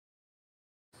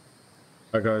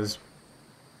Hi guys,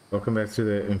 welcome back to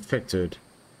the Infected.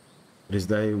 It is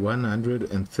day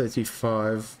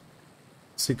 135,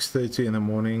 6:30 in the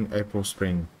morning, April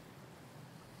spring.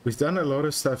 We've done a lot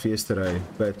of stuff yesterday,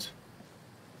 but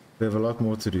we have a lot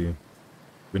more to do.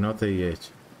 We're not there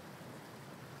yet.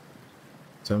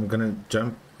 So I'm gonna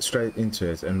jump straight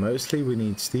into it, and mostly we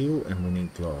need steel and we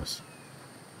need glass.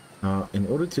 Now, in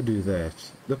order to do that,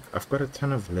 look, I've got a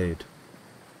ton of lead.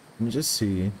 Let me just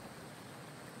see.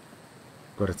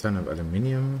 Got a ton of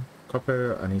aluminium,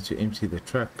 copper. I need to empty the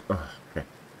truck. Oh, okay.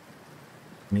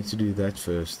 I need to do that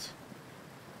first.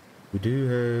 We do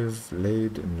have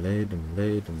lead and lead and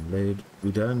lead and lead.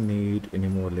 We don't need any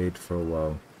more lead for a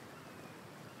while.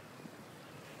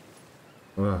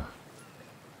 Oh,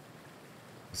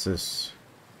 what's this?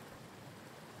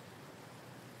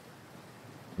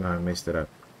 No, I messed it up.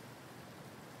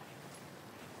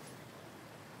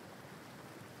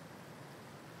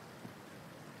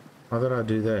 How did I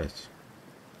do that?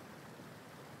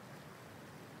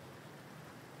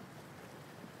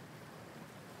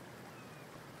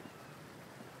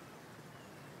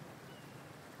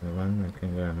 The one that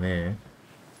can go in there.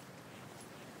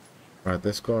 Right,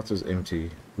 this cart is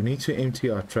empty. We need to empty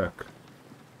our truck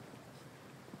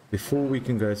before we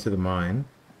can go to the mine,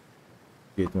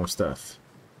 get more stuff.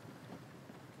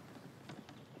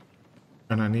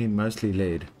 And I need mostly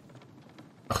lead.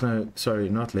 Oh no, sorry,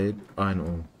 not lead, iron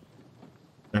ore.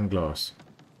 And glass.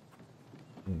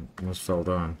 Almost fell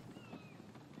down.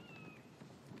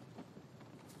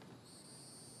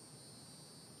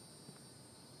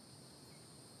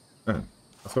 Oh,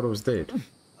 I thought it was dead.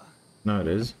 No, it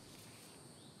is.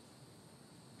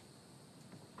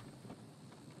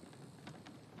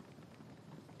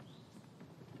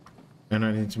 And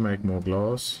I need to make more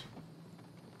glass.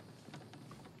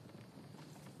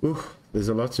 Ooh, there's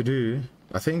a lot to do.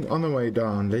 I think on the way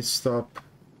down, let's stop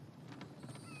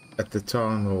at the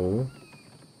town hall.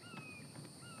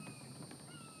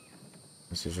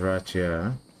 This is right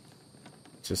here.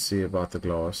 Just see about the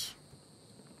glass.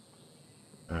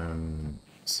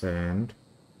 Sand.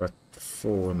 Got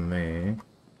 4 in there.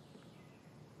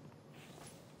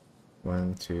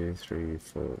 1, 2, 3,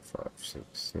 4, 5, 6,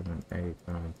 7, 8,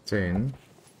 9, 10.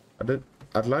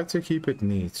 I'd like to keep it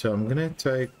neat, so I'm gonna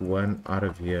take 1 out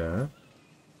of here.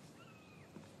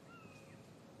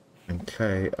 And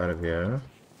clay out of here.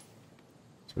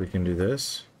 So we can do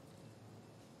this.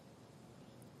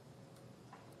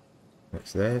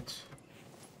 That's that.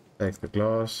 Take the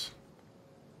glass.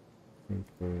 3,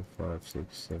 4, 5,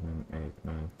 6, 7, 8,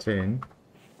 9, 10.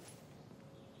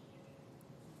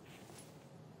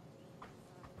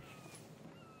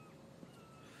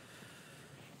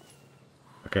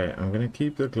 Okay, I'm gonna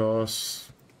keep the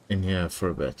glass in here for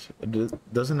a bit.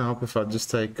 It doesn't help if I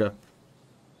just take up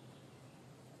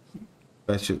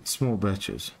batches, small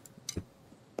batches.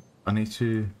 I need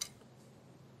to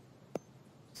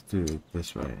do it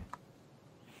this way.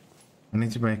 I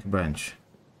need to make a bunch,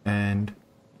 and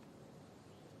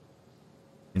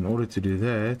in order to do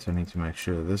that, I need to make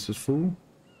sure this is full.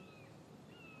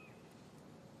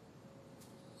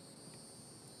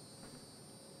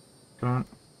 Can't.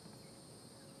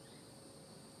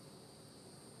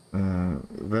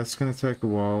 That's gonna take a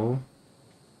while.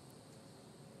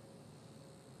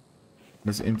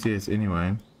 Let's empty it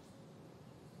anyway.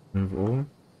 Move all.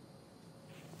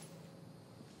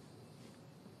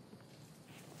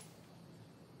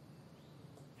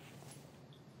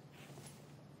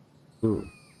 Ooh.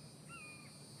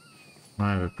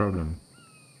 I have a problem.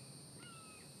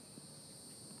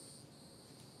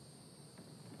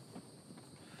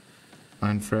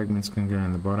 Iron fragments can go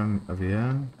in the bottom of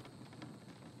here.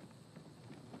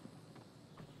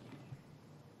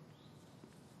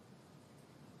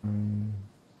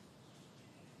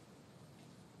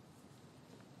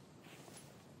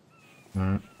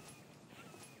 No.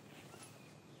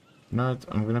 No,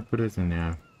 I'm gonna put it in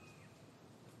there.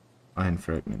 Iron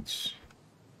fragments.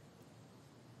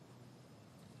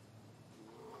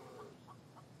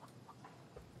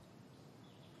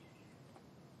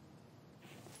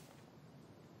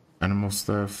 Animal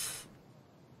stuff.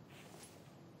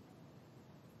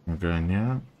 I'm going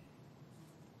here.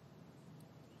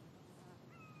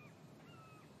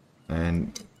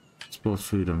 And sports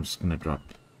food I'm just gonna drop.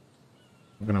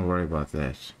 I'm gonna worry about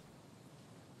that.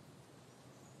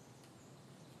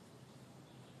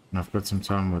 And I've got some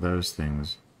time with those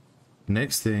things.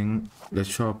 Next thing, let's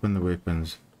sharpen the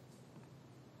weapons.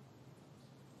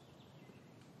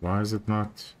 Why is it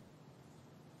not?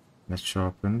 That's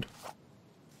sharpened.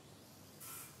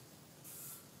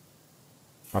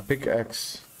 My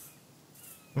pickaxe.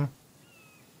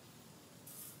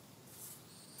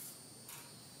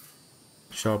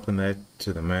 sharpen that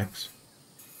to the max.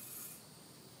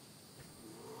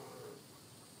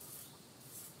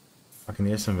 I can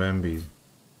hear some Vambies.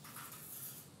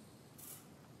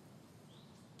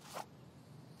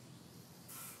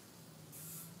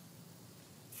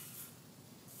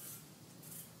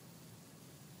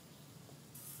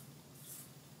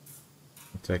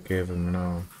 I'll take care of them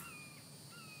now.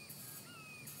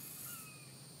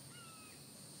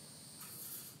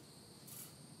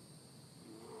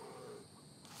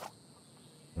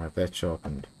 Right, that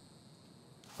sharpened.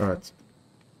 Right.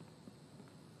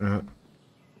 No.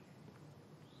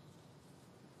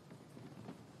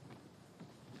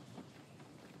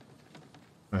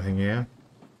 Nothing here.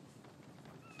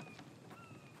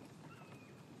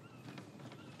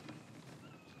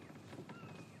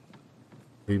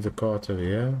 Leave the cart over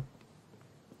here.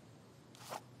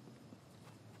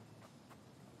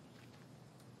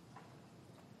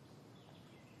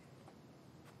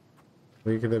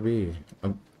 Where could they be?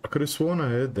 I could have sworn I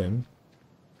heard them.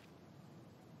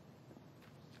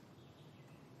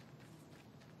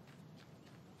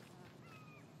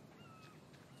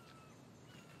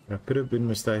 I could have been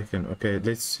mistaken. Okay,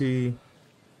 let's see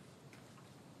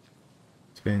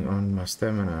what's going on with my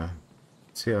stamina.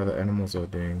 Let's see how the animals are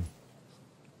doing.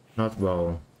 Not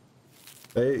well.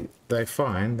 They're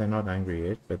fine. They're not angry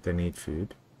yet, but they need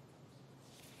food.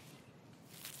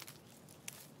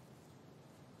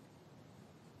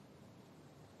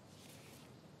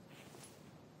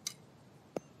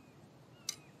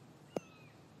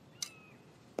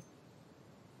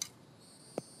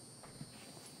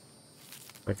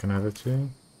 Like another two.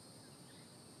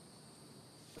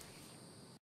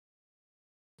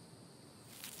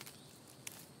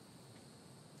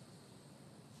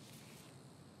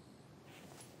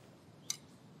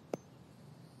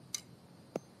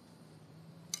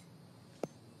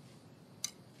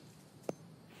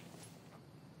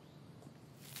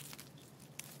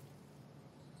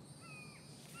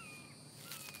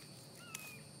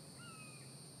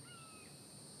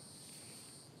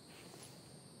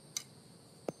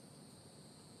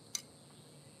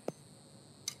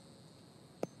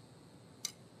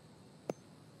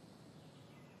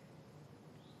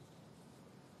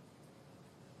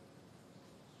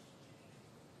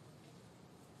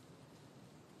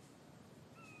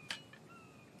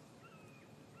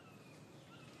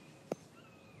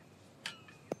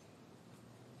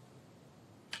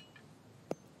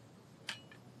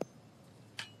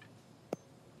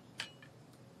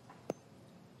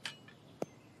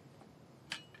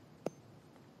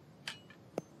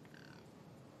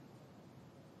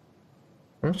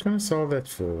 I'm just gonna sell that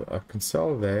for. I can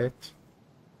sell that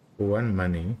for 1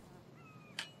 money.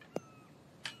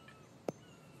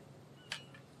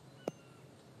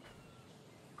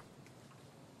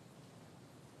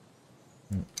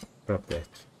 Drop that.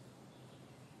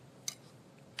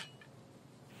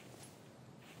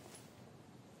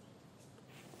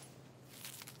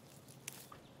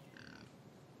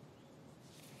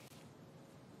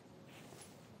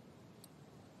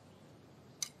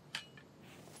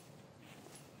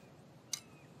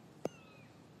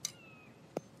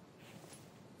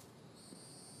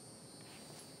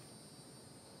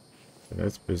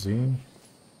 That's busy.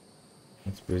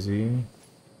 That's busy.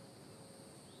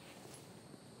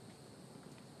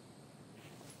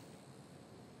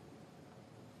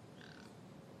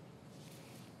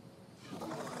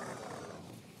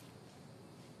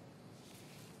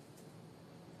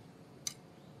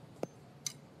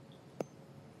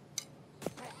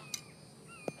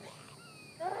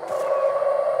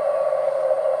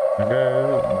 I'm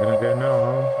gonna go now.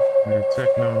 I'm gonna attack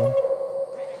now.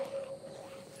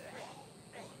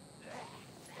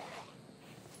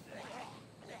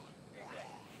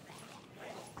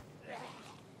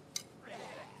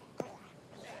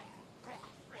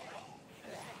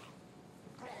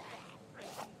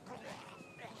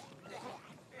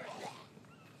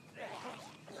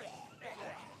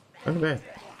 Look at that.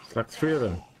 It's like 3 of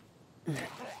them.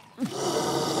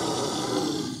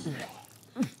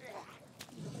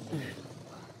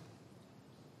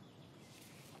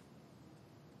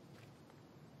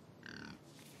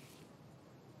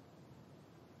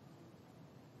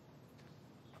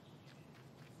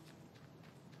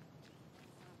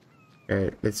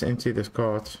 Okay, let's empty this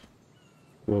cart.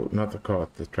 Well, not the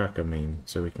cart, the truck I mean,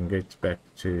 so we can get back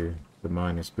to the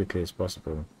mine as quickly as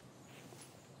possible.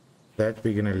 That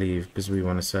we're gonna leave because we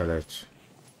want to sell it.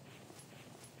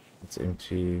 Let's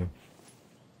empty.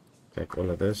 Take all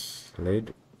of this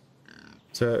lead.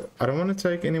 So I don't want to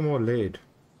take any more lead.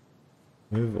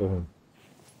 Move all.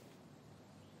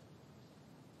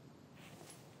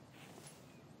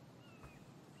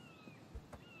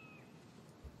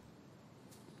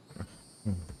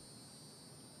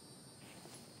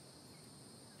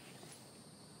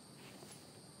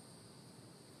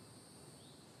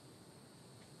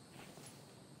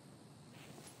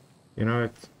 You know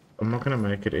what? I'm not gonna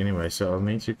make it anyway, so I'll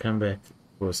need to come back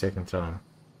for a second time.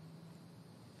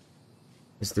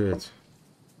 Let's do it.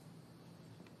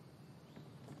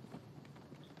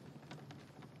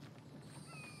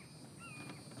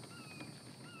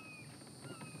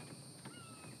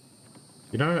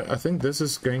 You know, I think this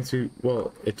is going to...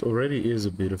 Well, it already is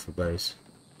a beautiful base.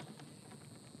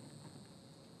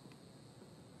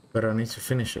 But I need to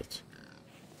finish it.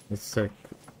 Let's take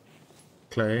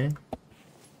clay,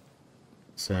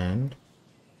 sand,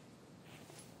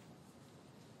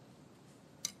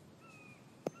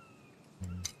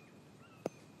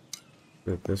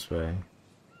 do it this way.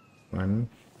 1,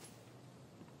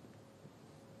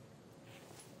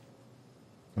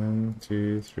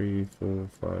 2, 3, 4,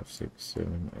 5, 6,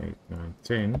 7, 8, 9,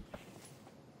 10.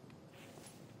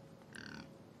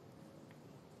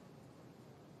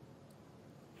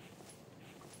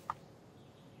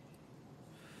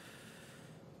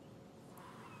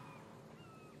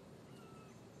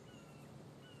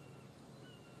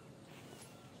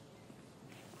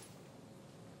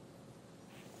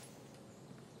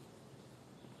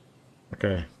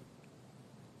 Okay.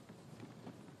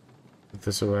 Put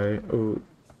this away. Oh,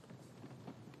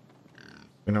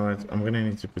 you know what? I'm gonna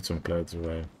need to put some clothes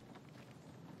away.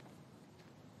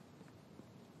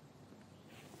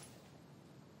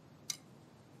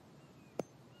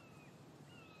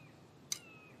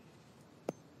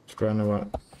 Just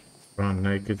run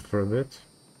naked for a bit.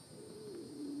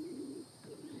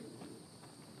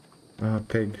 Ah,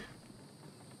 pig.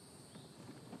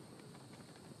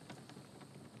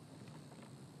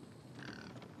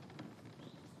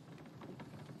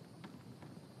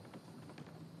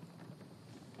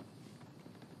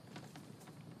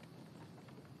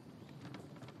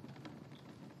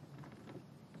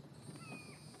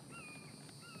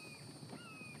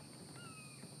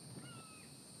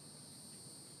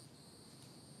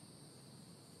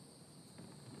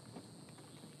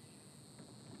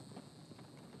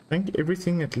 I think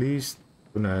everything, at least,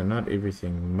 no, not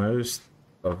everything, most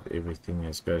of everything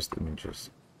has ghost images.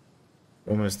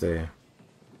 Almost there.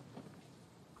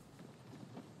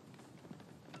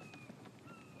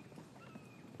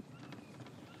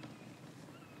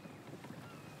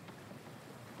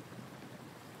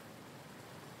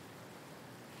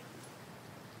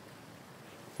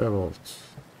 Cobalt.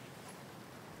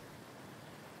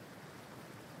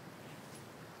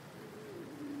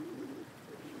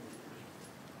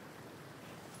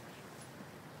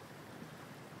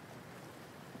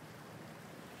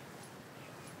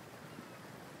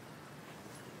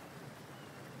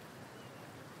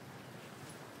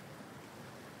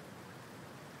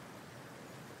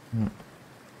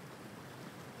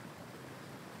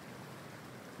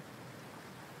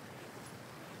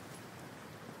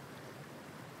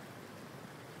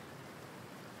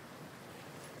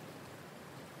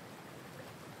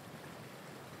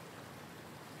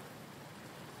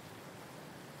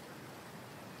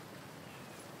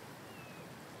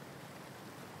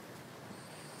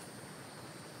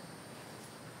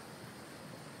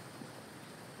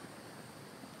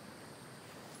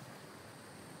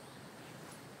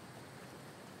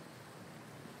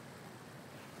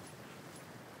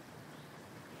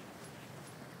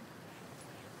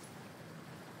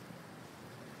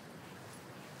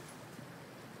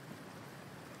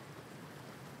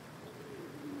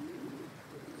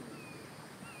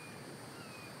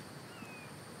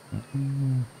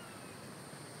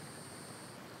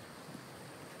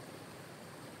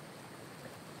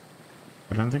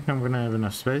 I don't think I'm gonna have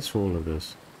enough space for all of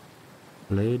this.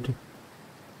 Lead.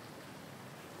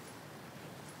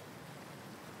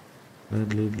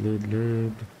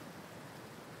 Lead.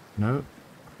 No.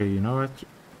 Okay, you know what?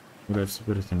 We'll have to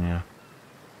put it in here.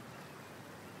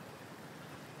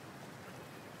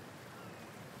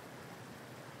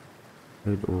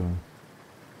 Lead all.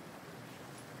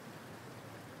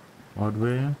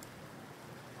 Hardware.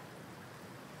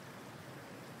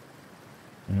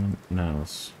 And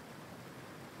nails.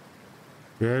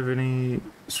 Do you have any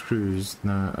screws?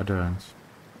 No, I don't.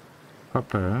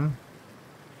 Copper.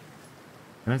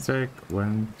 Can I take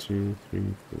 1, 2, 3,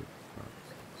 4, 5,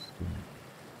 6,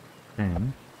 7,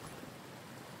 10?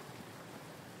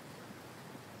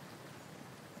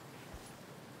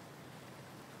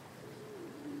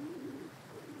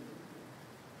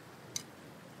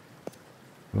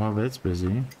 While that's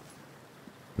busy,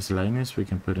 miscellaneous we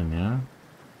can put in here.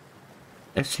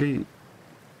 Actually,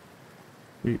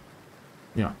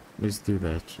 yeah, let's do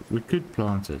that. We could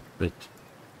plant it, but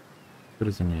put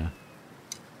it in here.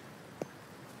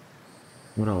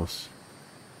 What else?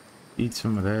 Eat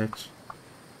some of that.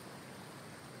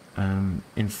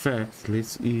 In fact,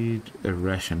 let's eat a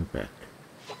ration pack.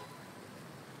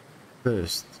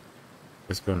 Thirst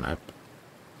has gone up.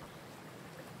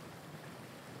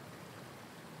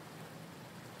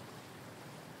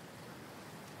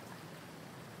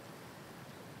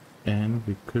 And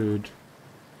we could...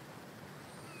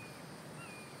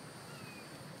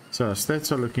 So our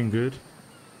stats are looking good.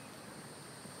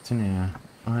 It's in here.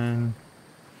 Iron.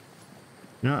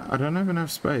 You know, I don't have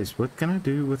enough space. What can I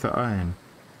do with the iron?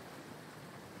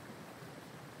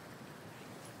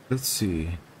 Let's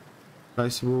see.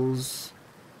 Placeables.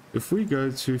 If we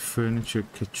go to furniture,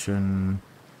 kitchen.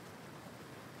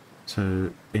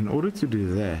 So in order to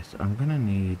do that, I'm gonna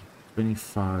need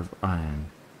 25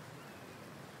 iron.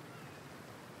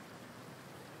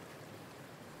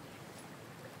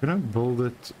 I'm gonna build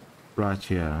it right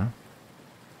here.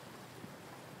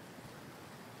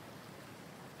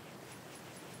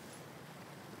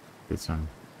 Get some.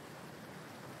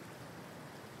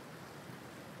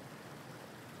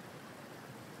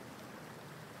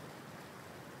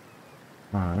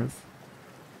 Five.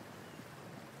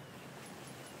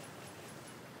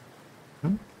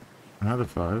 Another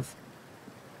 5.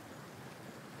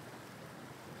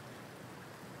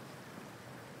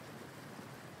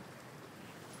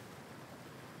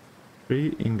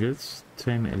 Three ingots,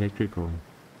 10 electrical.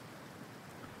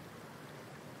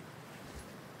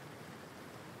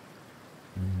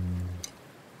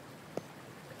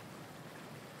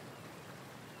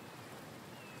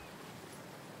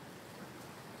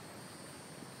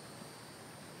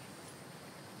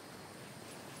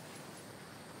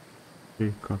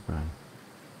 Three copper.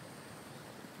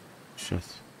 Shit.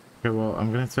 Okay, well,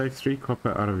 I'm gonna take 3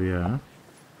 copper out of here.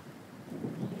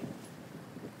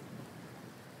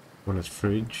 Well, it's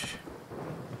fridge.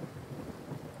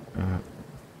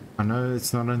 I know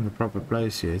it's not in the proper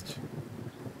place yet.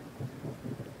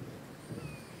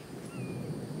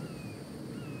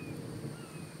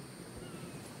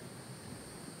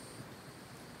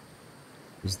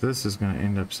 Because this is gonna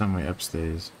end up somewhere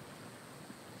upstairs.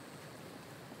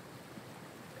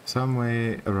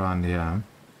 Somewhere around here.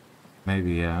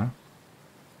 Maybe here.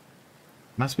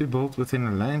 Must be built within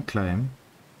a land claim.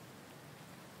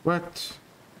 What?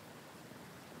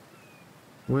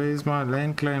 Where's my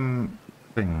land claim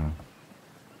thing?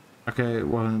 Okay,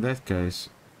 well in that case,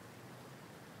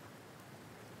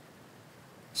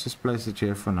 let's just place it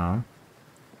here for now.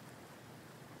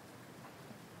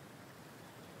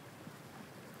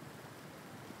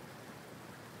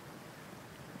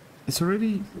 It's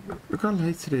already... Look how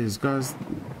late it is, guys.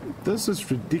 This is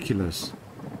ridiculous.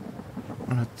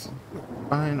 Right.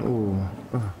 Iron ore.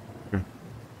 Oh, okay.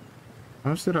 How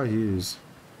much did I use?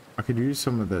 I could use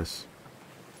some of this.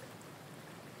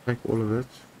 Take all of it.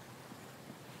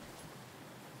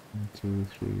 1, 2,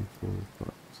 3, 4,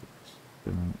 5, 6,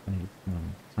 7, 8,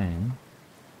 9, 10.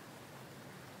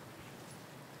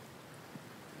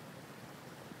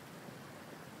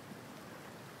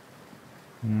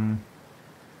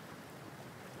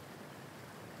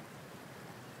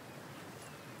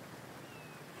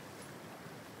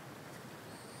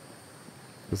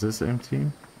 Is this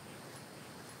empty?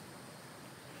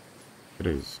 It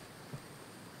is.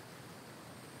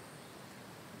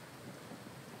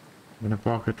 I'm gonna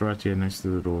park it right here next to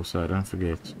the door so I don't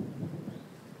forget.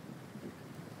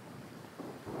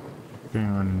 Going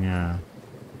on, yeah.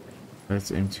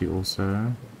 That's empty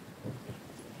also.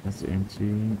 That's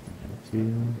empty.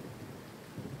 Empty.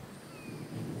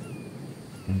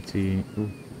 Empty.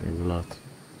 Oh, there's a lot.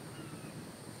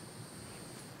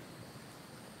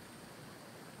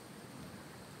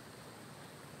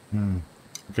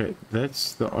 Okay,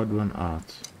 that's the odd one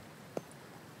out.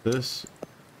 This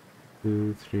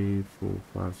 2, 3, 4,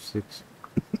 5, 6.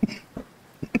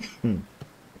 Okay,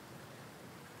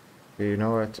 you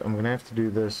know what? I'm gonna have to do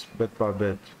this bit by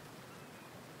bit.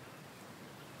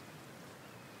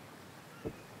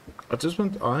 I just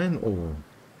want iron ore.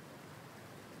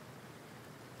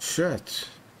 Shit.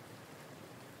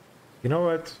 You know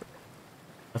what?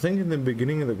 I think in the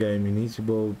beginning of the game you need to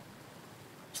build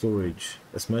storage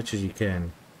as much as you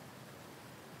can.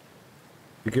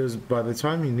 Because by the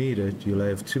time you need it, you'll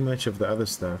have too much of the other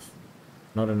stuff,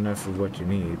 not enough of what you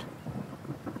need,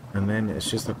 and then it's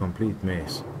just a complete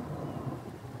mess.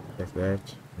 Like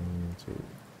that, into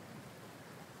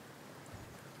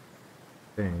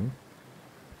thing.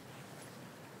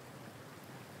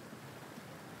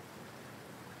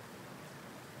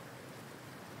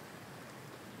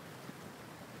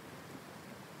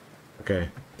 Okay,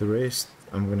 the rest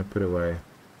I'm gonna put away.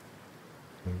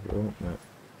 Oh, no.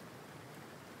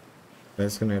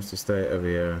 That's gonna have to stay over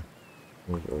here.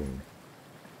 Move on.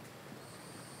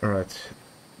 Alright.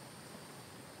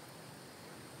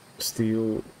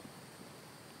 Steel.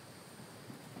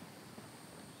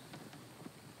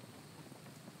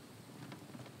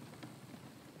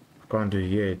 can't do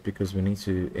yet because we need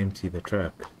to empty the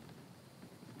truck.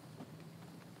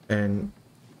 And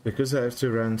because I have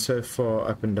to run so far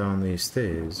up and down these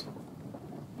stairs,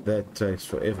 that takes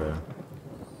forever.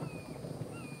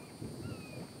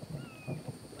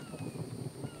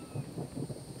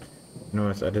 You know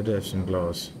what, I did have some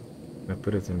glass. I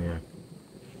put it in here.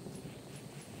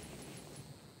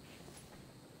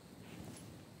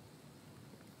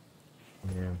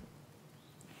 Yeah.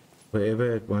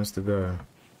 Wherever it wants to go.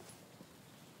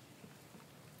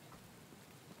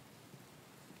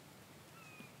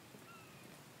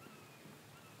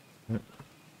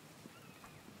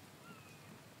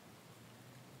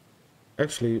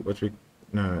 Actually,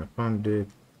 no, I can't do it.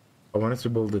 I wanted to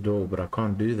build the door, but I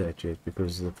can't do that yet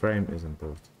because the frame isn't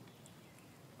built.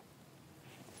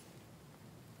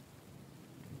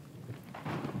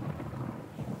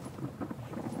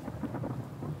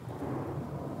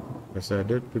 Yes, I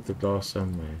did put the glass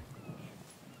somewhere.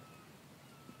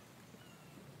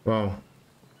 Well,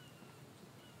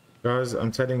 guys,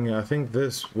 I'm telling you, I think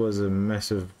this was a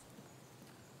massive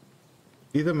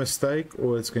either mistake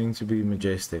or it's going to be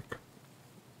majestic.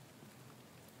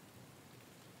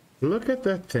 Look at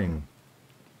that thing.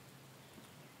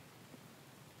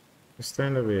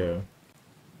 Stand over here.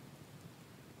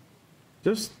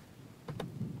 Just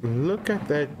look at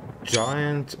that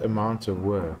giant amount of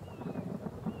work.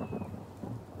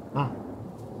 Oh.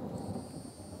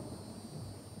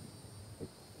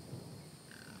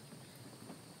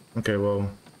 Okay, well,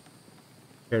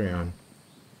 carry on.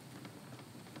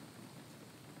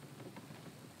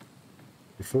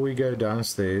 Before we go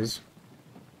downstairs,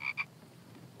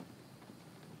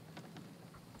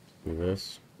 do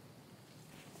this.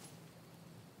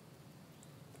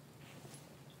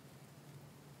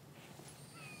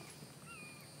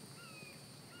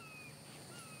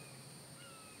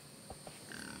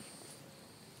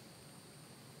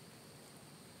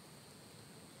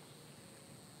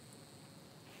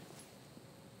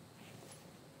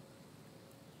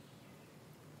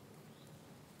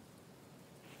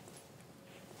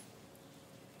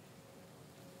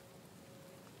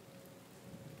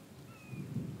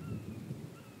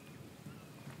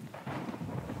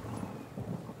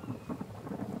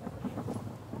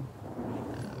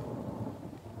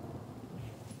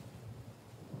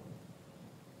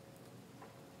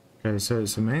 Okay, so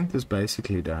cement is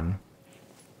basically done.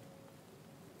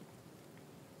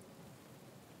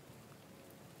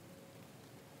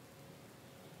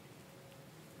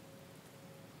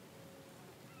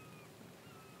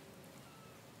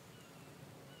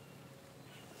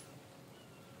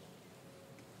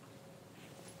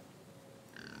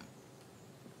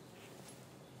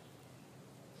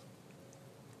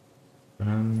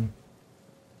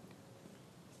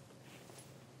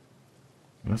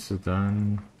 This is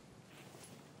done.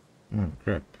 Oh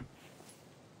crap.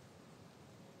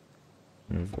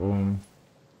 Move on.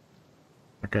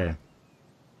 Okay.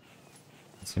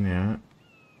 It's in here.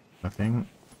 Nothing.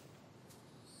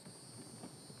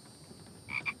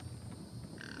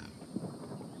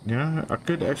 Yeah, I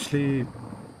could actually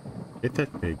get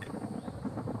that pig.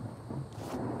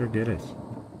 Go get it.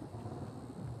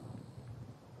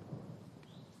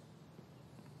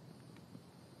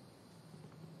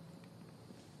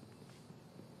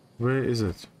 Where is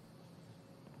it?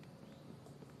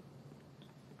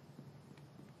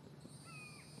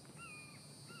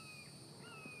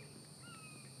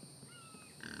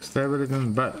 Stab it in the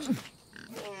butt.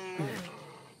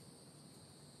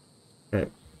 Okay.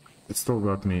 It still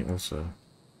got me also.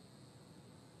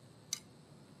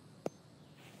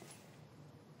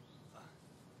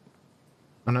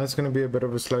 I know it's going to be a bit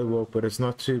of a slow walk, but it's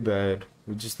not too bad.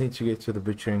 We just need to get to the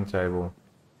butchering table.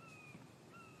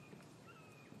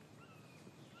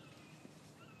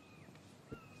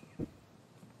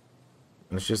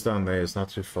 And it's just down there, it's not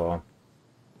too far.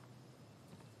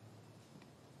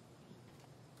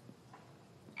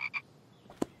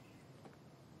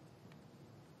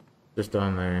 Just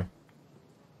down there.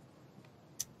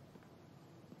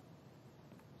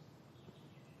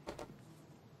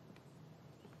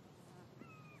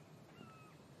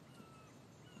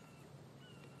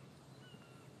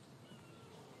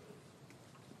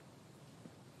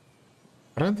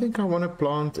 I don't think I want to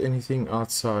plant anything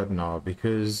outside now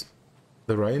because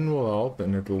the rain will help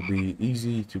and it will be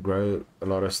easy to grow a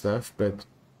lot of stuff, but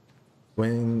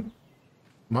when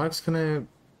Mike's gonna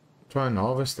try and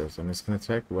harvest it and it's gonna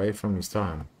take away from his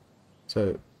time,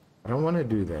 so I don't want to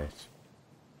do that.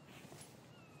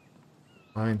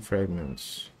 Iron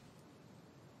fragments.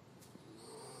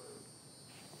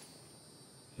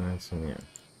 That's in here.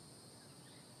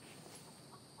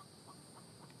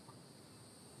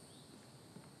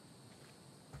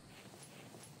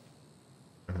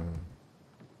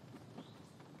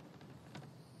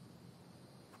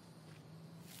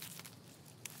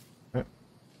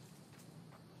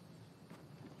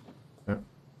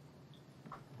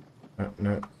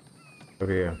 no.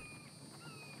 Over here.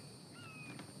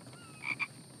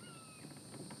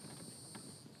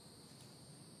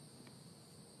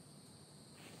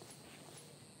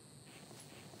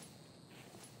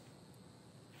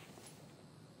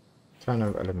 Ton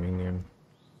of aluminium.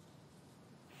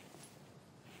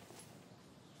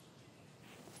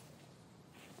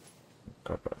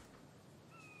 Copper.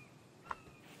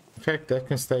 In fact, that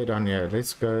can stay down here.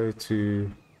 Let's go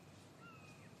to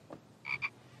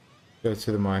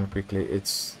the mine quickly.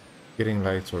 It's getting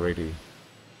late already.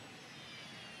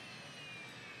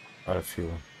 Out of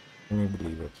fuel. Can you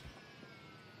believe it?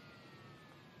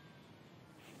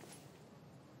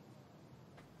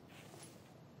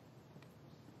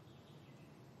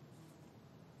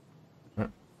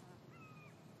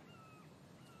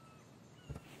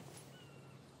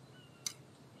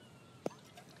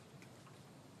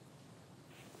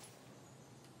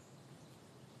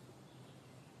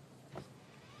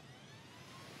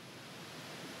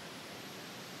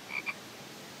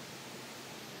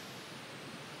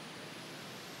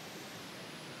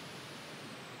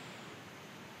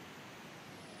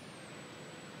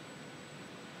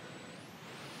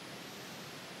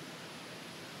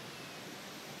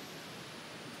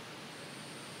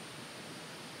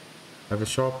 Have a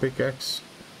sharp pickaxe,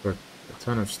 got a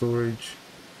ton of storage.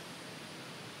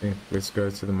 I think let's go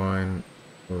to the mine.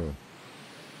 Oh.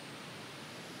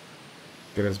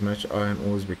 Get as much iron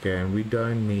ore as we can. We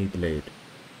don't need lead.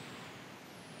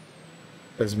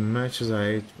 As much as I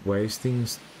hate wasting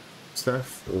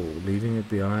stuff or leaving it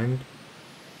behind.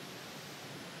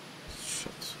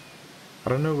 Shit. I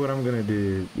don't know what I'm gonna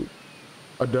do.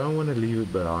 I don't want to leave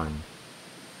it behind.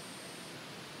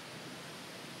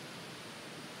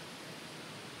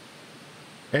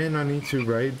 And I need to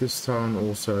raid this town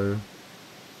also.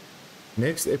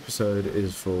 Next episode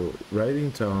is for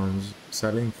raiding towns,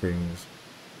 selling things,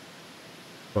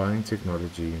 buying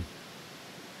technology.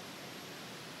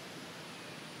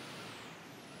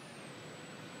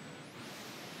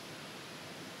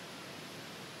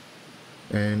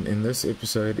 And in this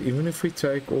episode, even if we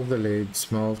take all the lead,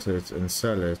 smelt it and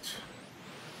sell it,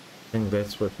 I think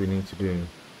that's what we need to do.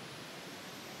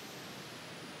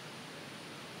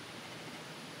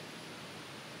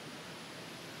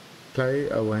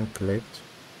 Clay I won't collect.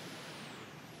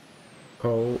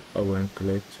 Coal I won't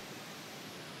collect.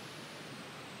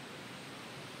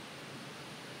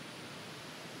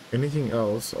 Anything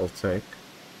else I'll take.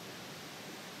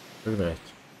 Look at that.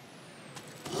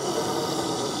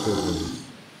 Good.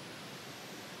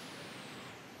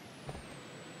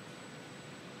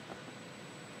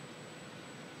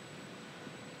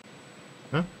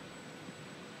 Huh?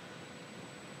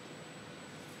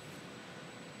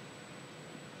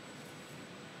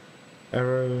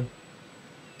 Arrow.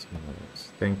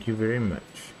 Thank you very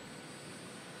much.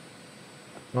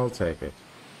 I'll take it.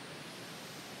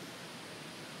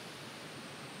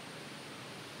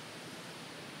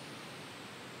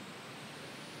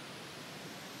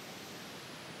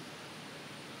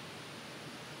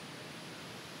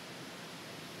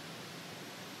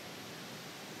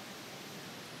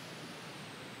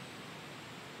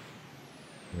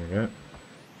 There we go.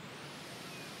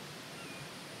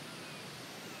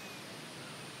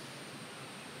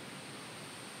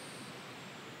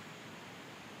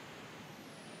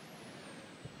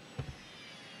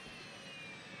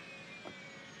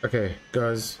 Okay,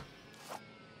 guys,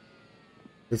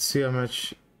 let's see how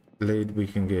much lead we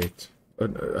can get.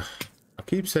 I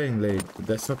keep saying lead, but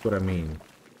that's not what I mean.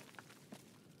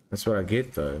 That's what I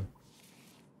get though.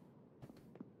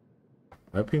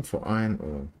 Hoping for iron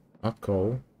ore. Not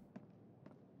coal.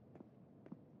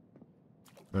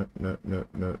 No, no, no,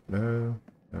 no, no.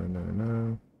 No, no,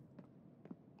 no.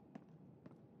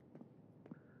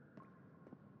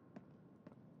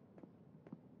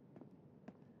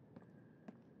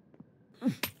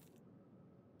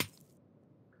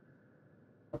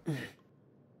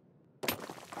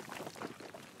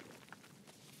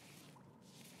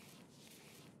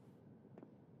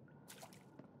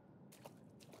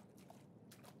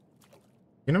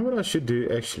 You know what I should do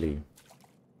actually?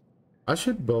 I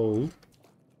should build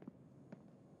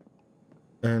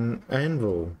an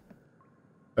anvil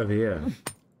over here.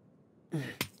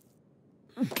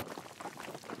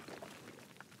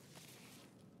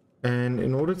 And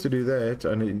in order to do that,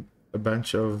 I need a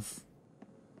bunch of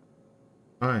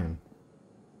iron.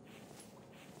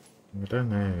 I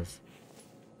don't have.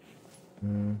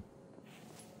 No.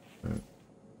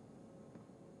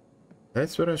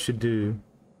 That's what I should do.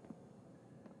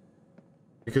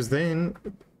 Because then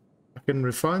I can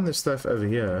refine the stuff over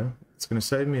here. It's going to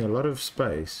save me a lot of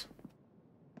space.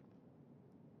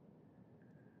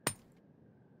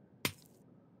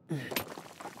 Do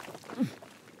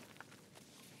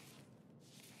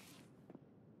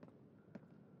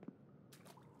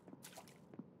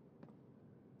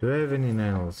I have any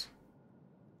nails?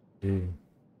 No,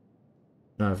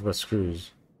 I've got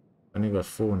screws. Only got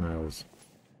 4 nails.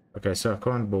 Okay, so I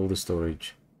can't build the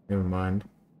storage. Never mind.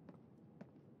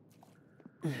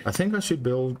 I think I should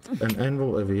build an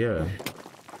anvil over here.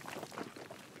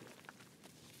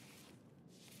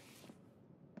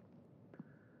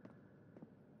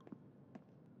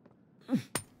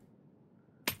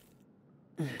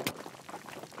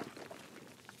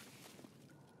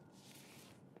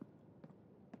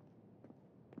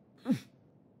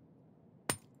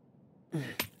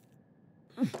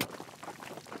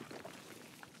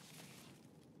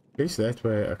 At least that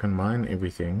way I can mine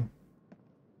everything.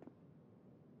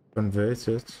 Convert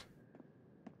it.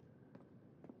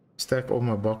 Stack all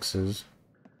my boxes.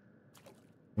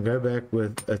 Go back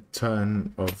with a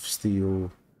ton of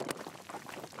steel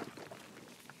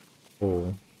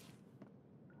ore.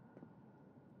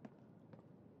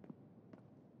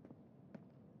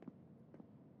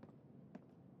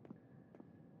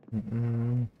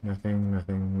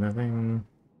 Nothing.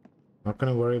 Not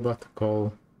gonna worry about the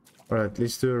coal. Alright,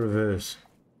 let's do a reverse.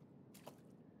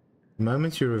 The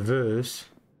moment you reverse,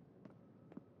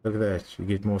 look at that, you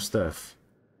get more stuff.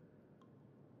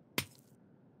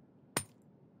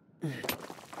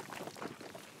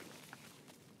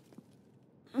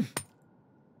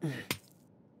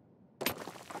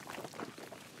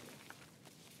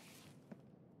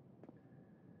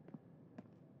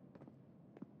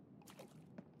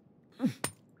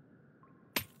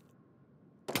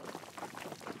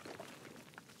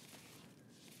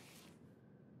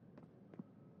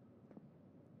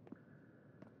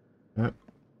 No.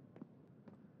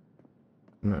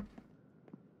 No.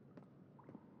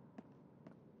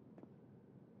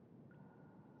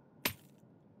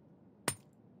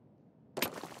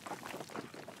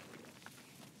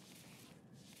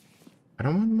 I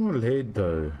don't want more lead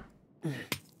though.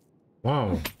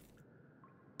 Wow.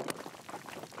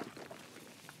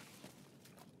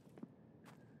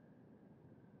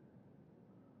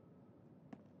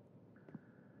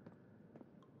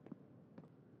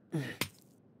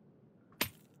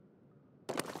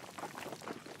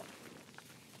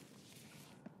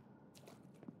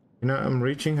 You know, I'm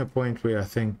reaching a point where I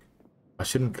think I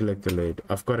shouldn't collect the lead.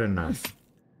 I've got enough.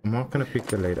 I'm not gonna pick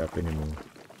the lead up anymore.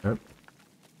 Nope.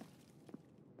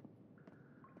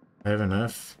 I have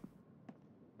enough.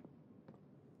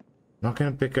 Not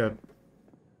gonna pick up.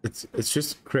 It's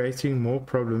just creating more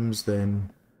problems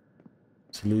than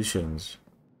solutions.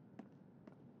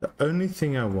 The only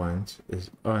thing I want is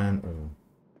iron ore.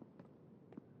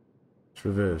 Let's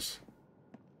reverse.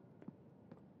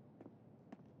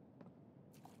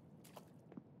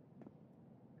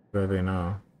 Where they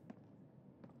now.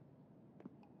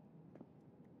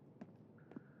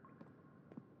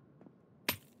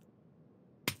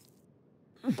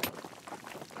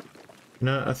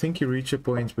 No, I think you reach a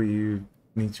point where you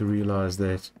need to realize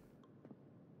that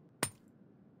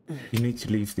you need to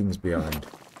leave things behind.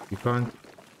 You can't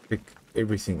pick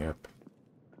everything up.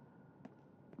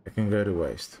 It can go to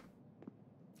waste.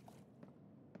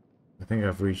 I think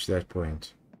I've reached that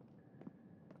point.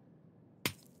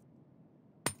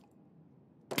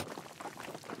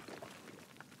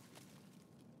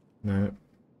 No.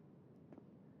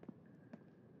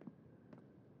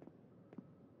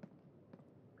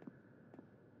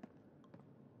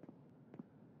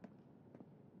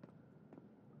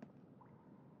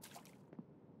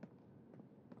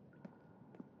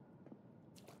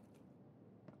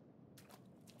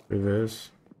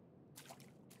 Reverse.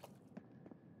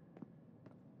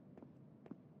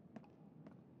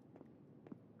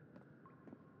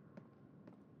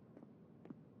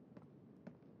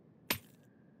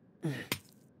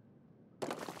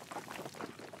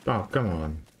 Oh, come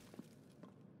on.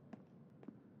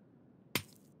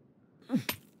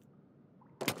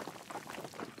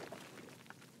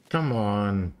 Come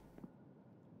on.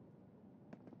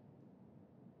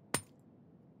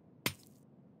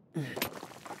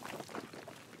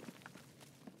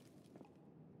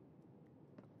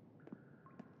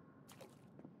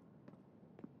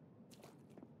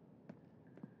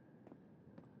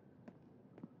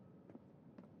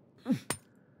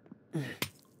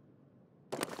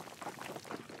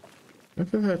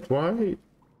 Look at that.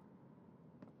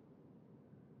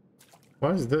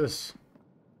 Why is this?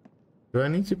 Do I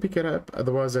need to pick it up?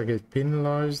 Otherwise I get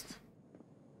penalized.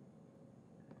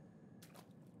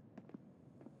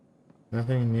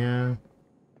 Nothing here.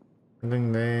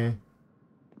 Nothing there.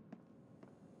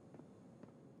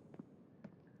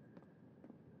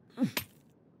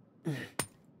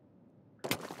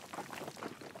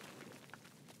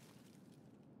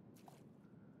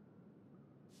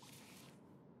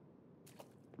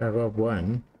 I got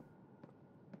one.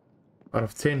 Out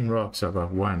of 10 rocks, I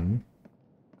got one.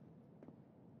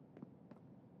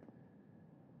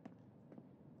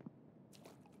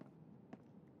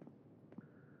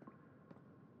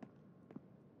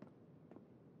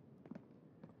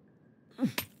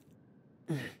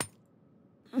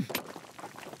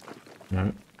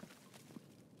 No.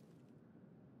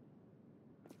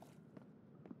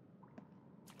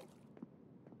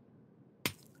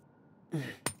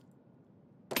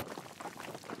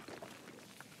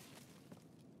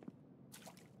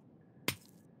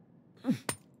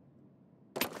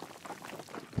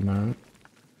 No.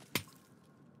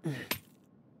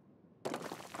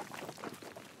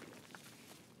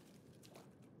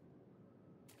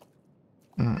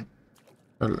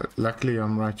 Luckily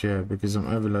I'm right here because I'm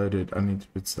overloaded. I need to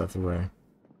put stuff away.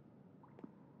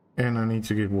 And I need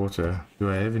to get water. Do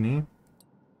I have any?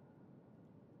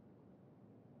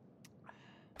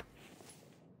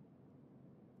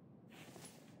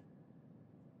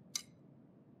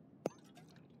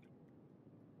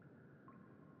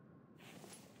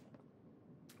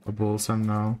 I'll boil some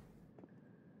now.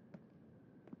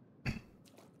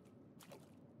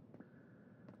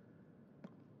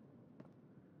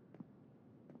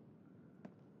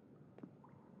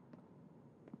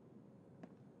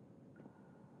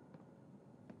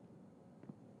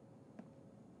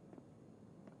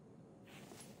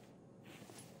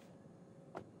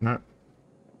 No.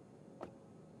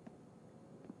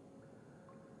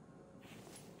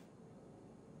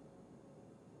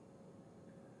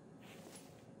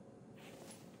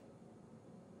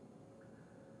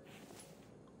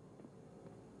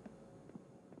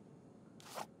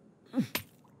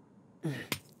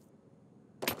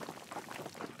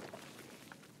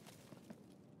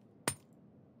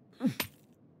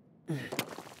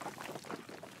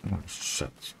 Oh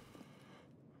shit.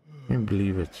 Can't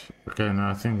believe it. Okay, no,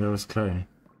 I think that was clay.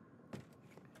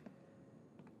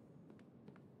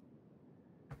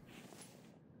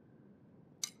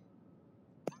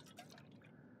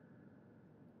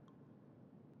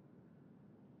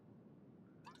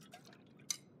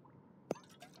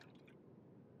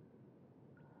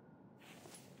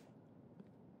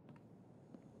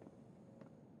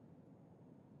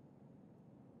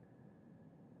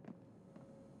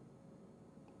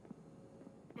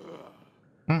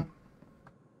 Hmm.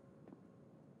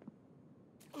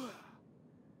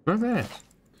 Look at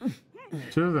that.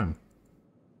 Two of them.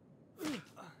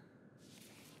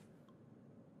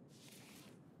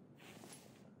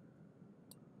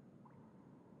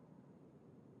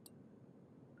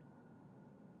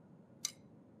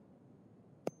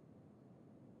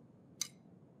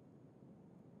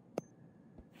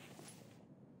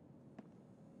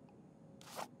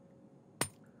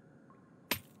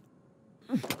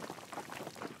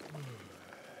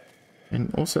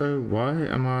 And also, why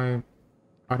am I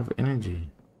out of energy?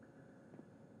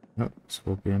 Nope,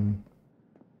 scorpion.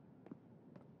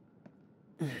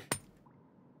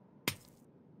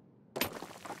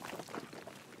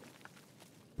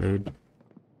 Good.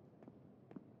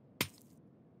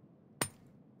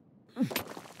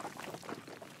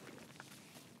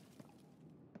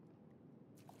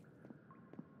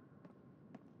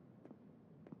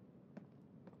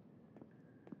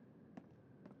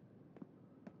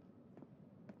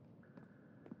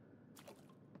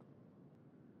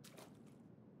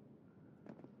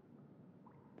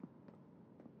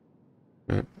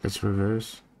 Okay, let's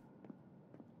reverse.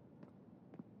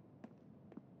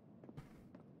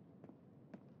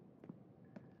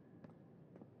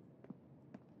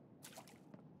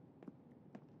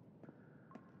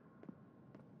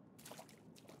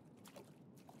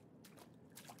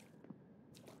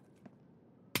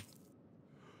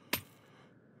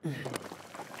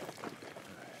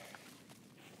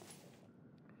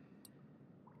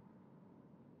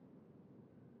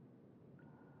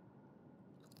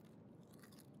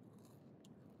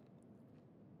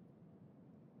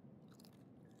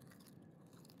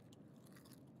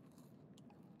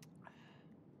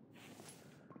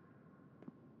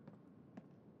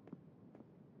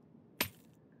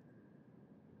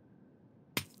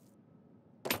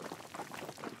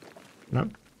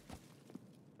 Nope.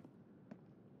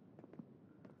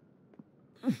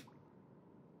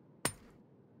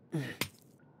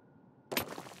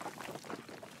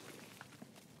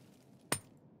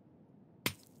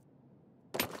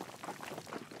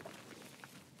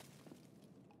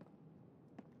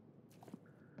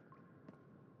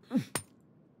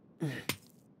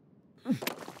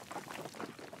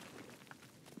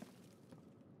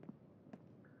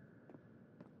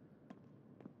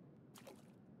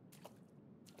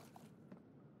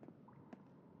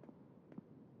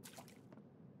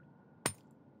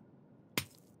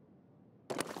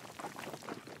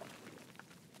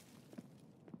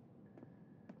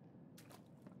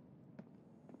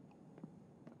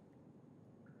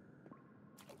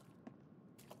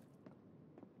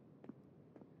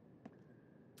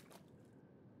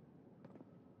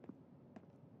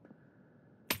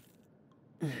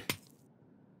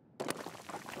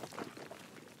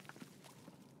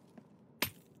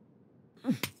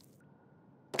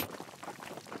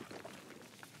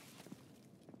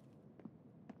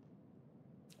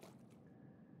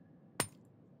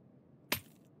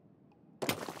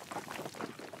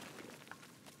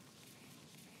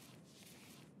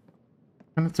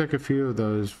 I'm gonna take a few of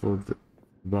those for the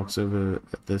box over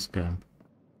at this camp.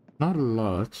 Not a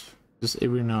lot, just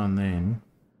every now and then.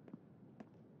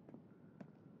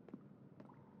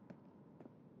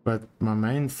 But my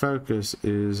main focus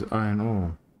is iron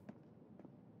ore.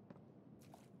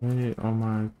 Where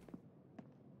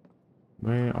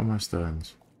are my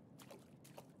stones?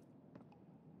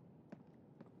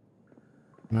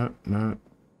 No, no.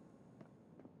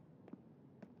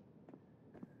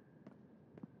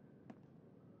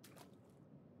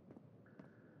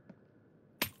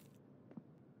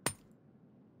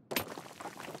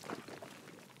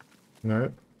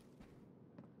 No.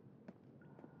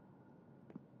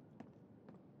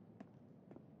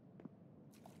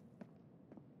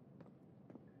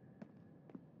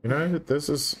 You know, this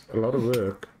is a lot of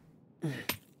work.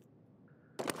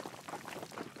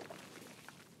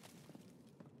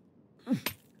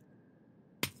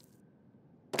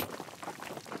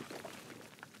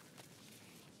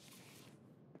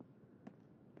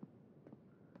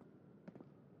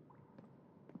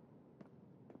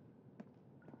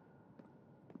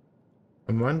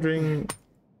 I'm wondering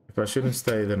if I shouldn't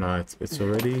stay the night. It's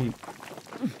already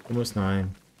almost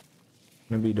 9. It's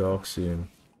gonna be dark soon.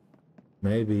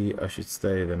 Maybe I should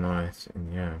stay the night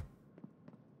in here.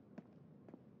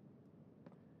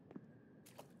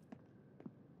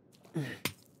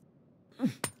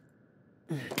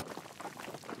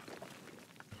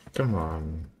 Come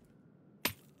on.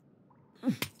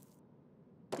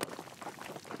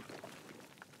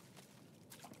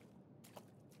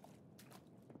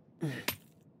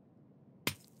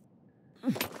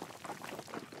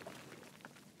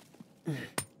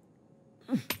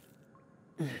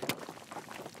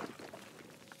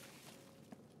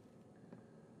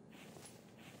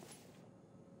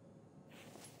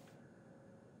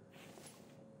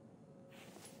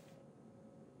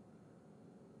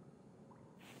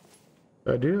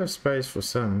 I do have space for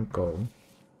some coal.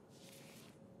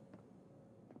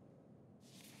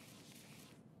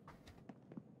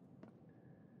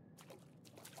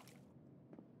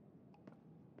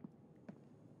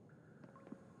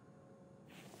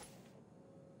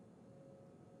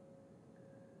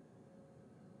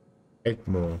 Eight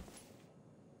more.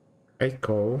 8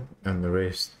 coal and the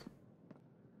rest.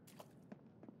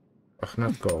 Ach,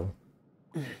 not coal.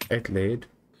 8 lead.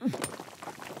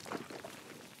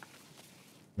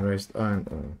 The rest iron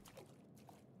ore.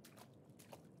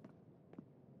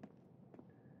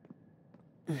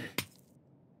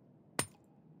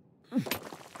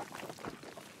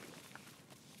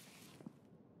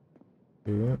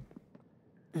 Yeah.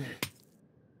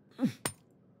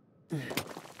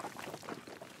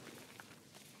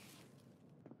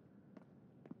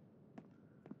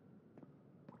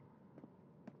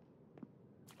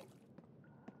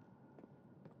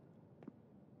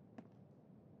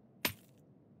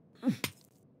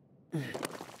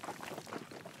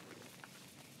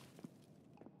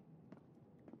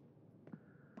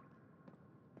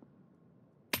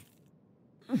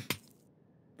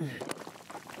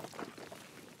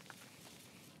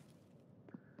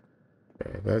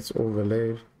 Okay, that's all the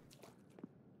lead.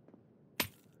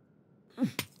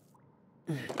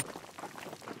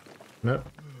 No.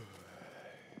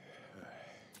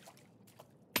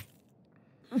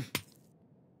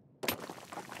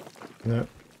 No.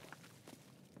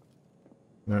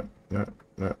 No, no,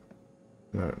 no,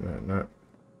 no, no, no.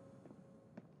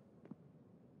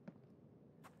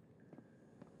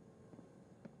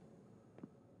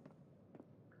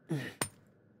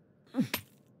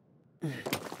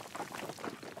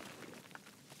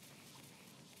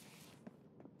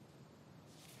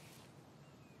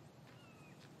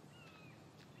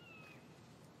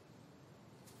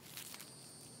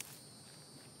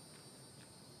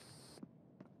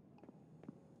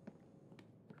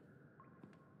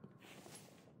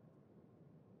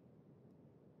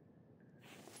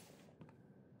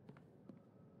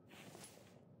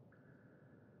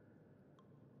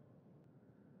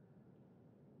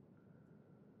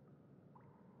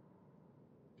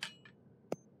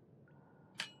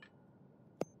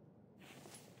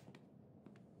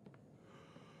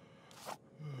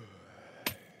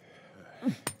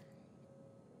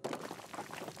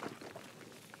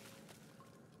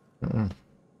 Mm-mm.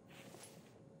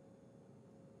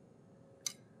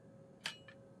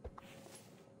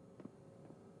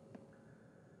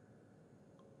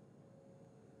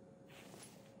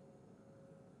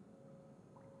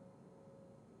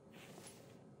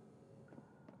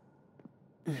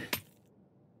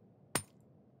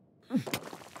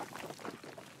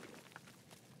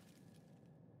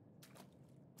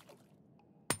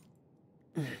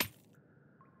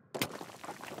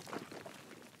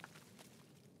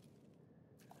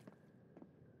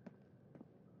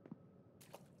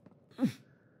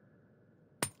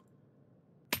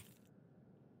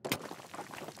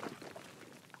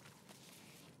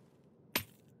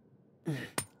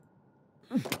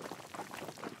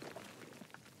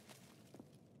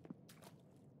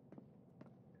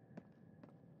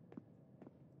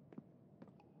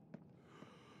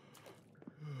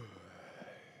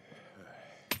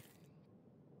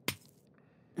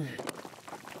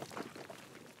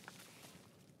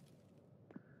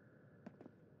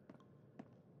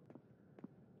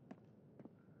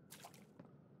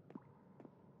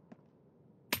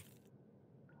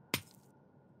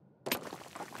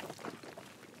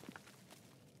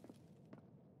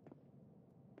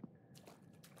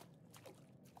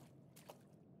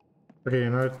 Okay, you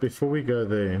know what, before we go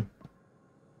there,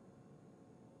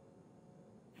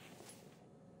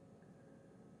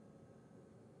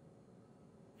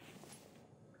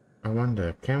 I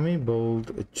wonder, can we build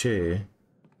a chair?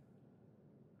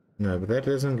 No, but that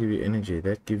doesn't give you energy,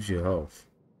 that gives you health.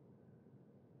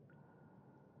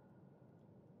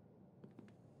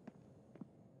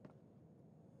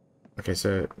 Okay,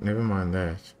 so never mind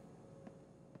that.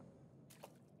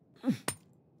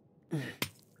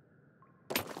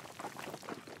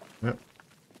 Yep.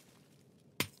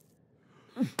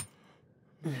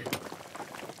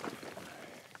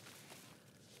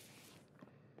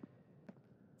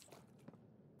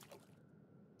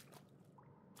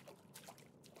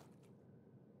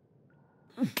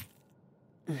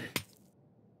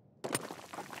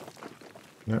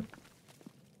 Yep.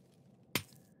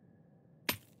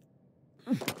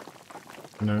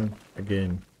 No,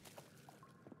 again.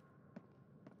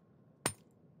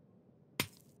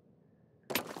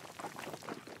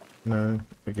 No,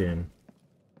 again.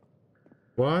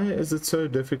 Why is it so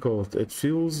difficult? It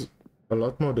feels a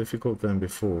lot more difficult than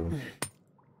before.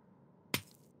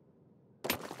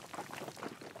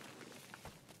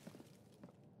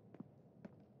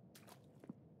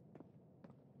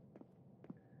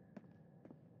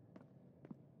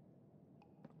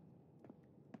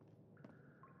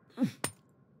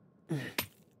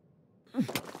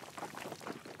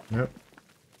 Yep.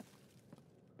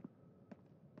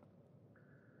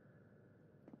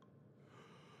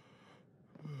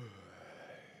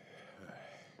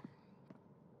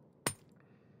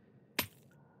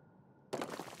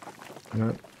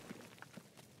 Yep.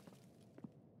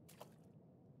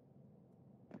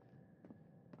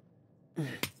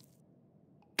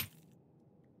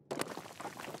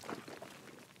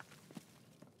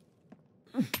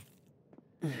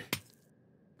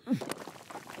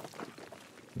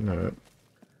 No.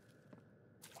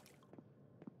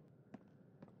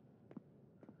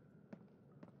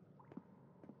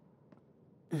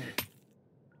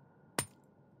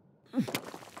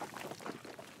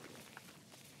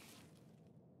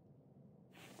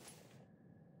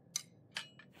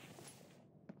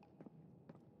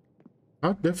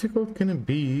 How difficult can it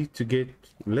be to get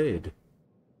lead?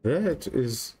 That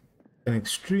is an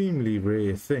extremely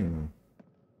rare thing.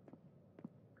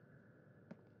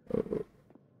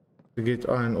 To get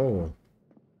iron ore.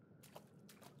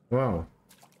 Wow.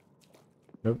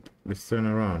 Nope, let's turn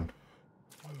around.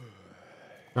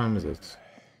 What time is it?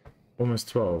 Almost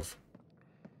 12.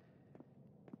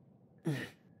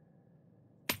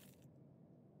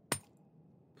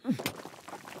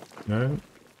 No.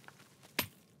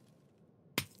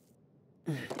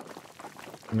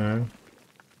 No.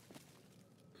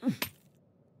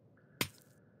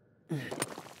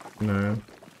 No.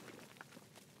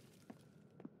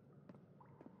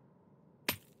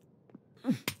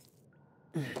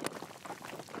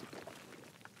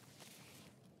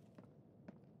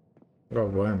 Got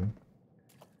one.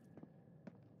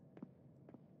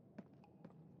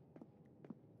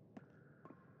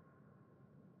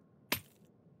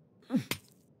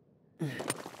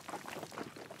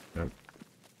 Nope.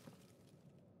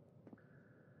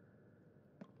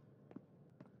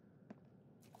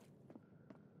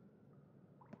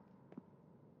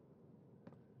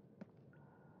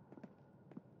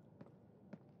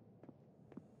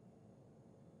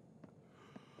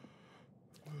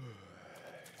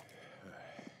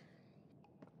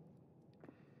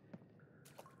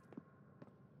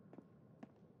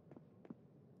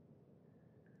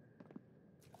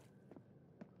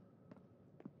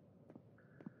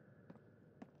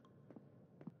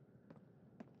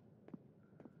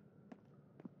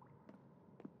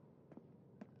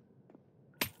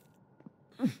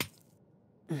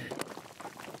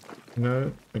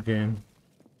 No, again.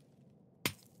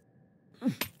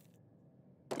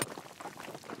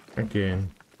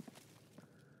 Again.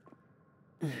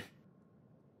 I'm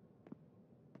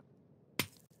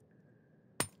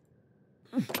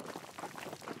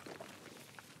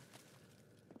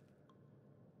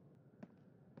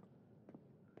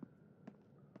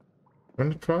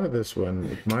gonna try this one.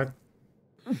 It might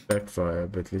backfire,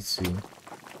 but let's see.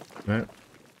 No.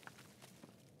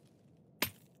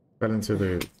 Fell into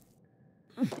the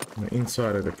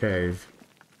inside of the cave.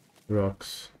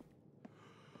 Rocks.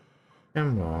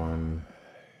 Come on.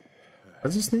 I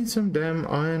just need some damn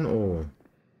iron ore.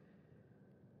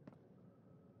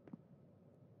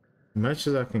 As much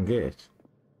as I can get.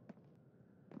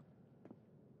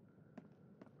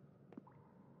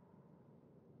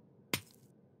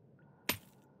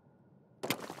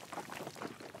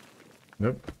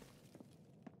 Nope.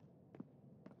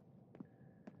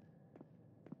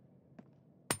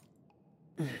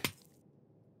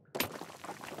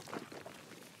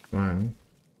 one.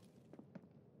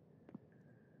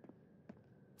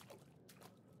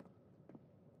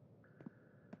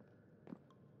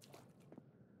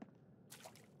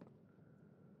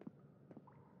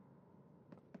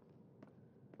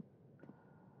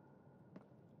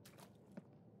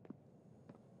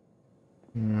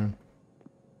 Hmm.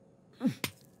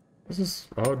 This is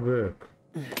hard work.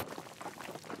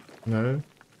 No,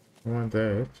 I want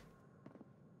that.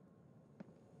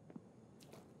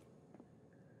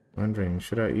 Wondering,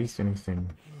 should I eat anything?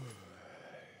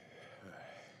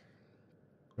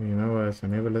 Well, you know what? I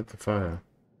never lit the fire.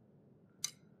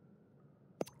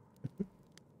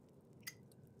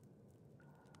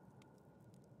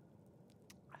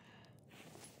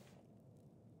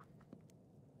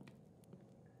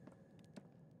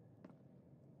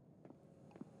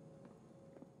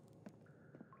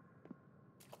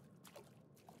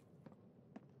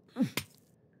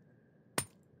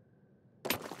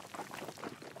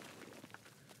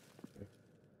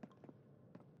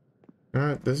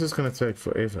 Alright, this is gonna take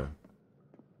forever.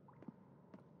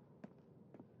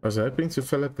 I was hoping to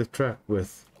fill up the truck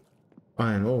with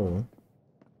iron ore.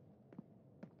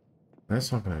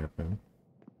 That's not gonna happen.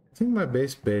 I think my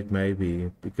best bet may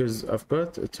be, because I've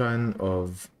got a ton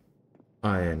of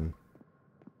iron,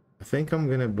 I think I'm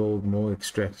gonna build more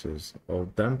extractors. I'll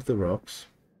dump the rocks.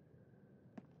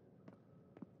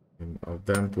 And I'll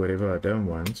dump whatever I don't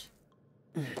want.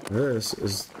 This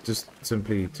is just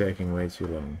simply taking way too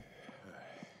long.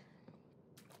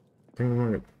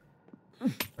 I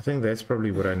think that's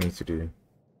probably what I need to do.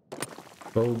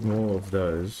 Build more of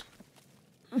those.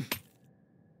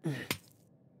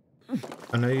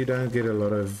 I know you don't get a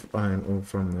lot of iron ore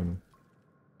from them,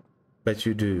 but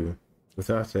you do,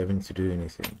 without having to do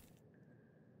anything.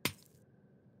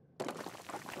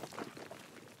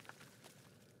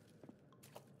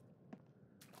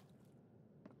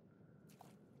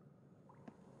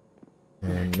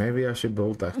 And maybe I should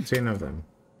build like 10 of them.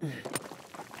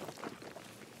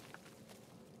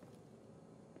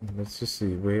 Let's just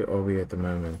see, where are we at the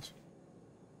moment?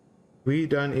 We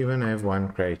don't even have one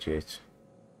crate yet.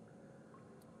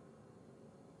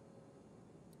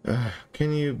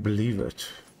 Can you believe it?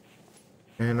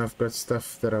 And I've got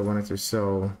stuff that I wanted to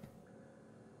sell.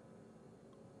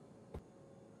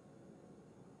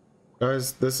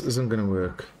 Guys, this isn't gonna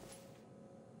work.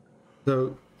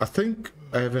 So, I think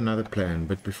I have another plan,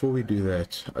 but before we do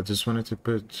that, I just wanted to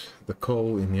put the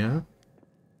coal in here.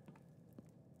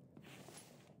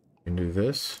 And do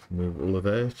this, move all of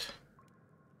that.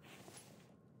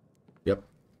 Yep.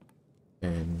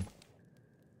 And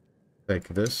take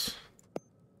this.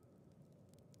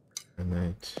 And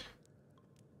that.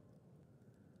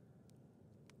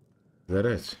 Is that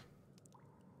it?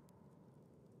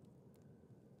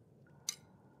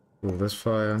 Pull this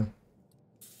fire.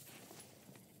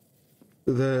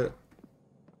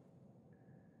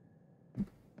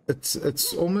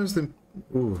 It's almost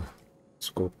ooh,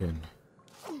 scorpion.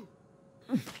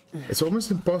 It's almost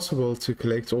impossible to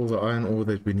collect all the iron ore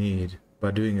that we need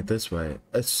by doing it this way.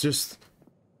 It's just,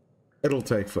 it'll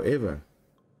take forever.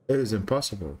 It is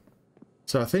impossible.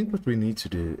 So I think what we need to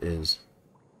do is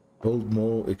build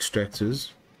more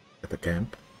extractors at the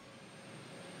camp.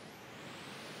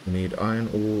 We need iron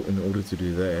ore in order to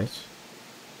do that,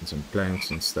 and some planks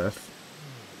and stuff.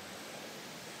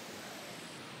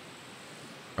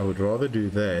 I would rather do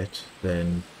that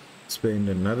than spend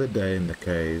another day in the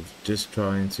cave just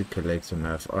trying to collect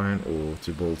enough iron ore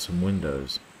to build some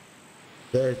windows.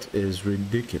 That is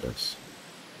ridiculous.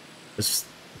 It's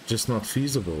just not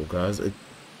feasible, guys. I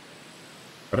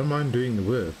don't mind doing the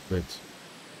work, but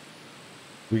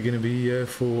we're gonna be here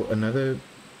for another...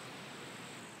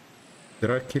 Did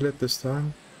I kill it this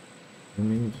time? Let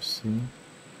me just see.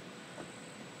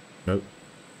 Nope.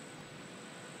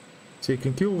 So you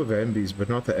can kill the zombies, but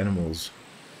not the animals.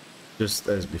 Just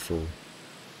as before.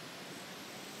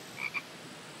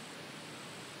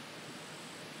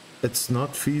 It's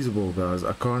not feasible, guys.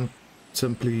 I can't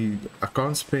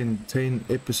spend 10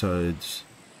 episodes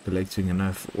collecting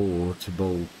enough ore to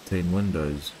build 10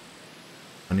 windows.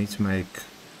 I need to make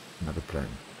another plan.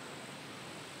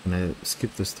 I'm gonna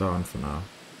skip this town for now.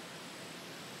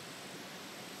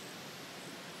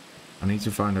 I need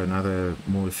to find another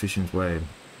more efficient way.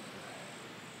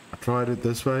 I tried it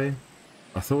this way.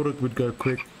 I thought it would go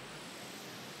quick,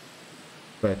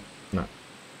 but no.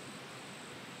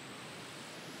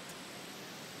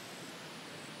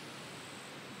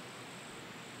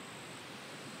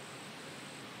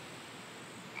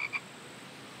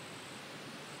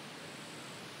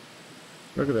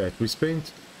 Look at that. We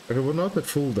spent, okay, well, not the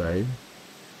full day,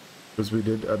 because we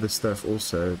did other stuff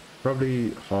also.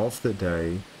 Probably half the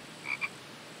day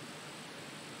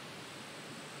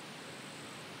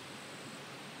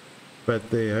But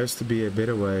there has to be a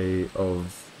better way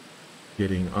of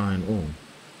getting iron ore.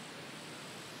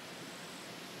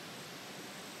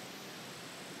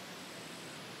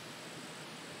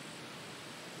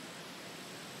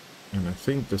 And I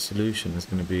think the solution is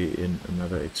going to be in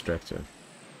another extractor.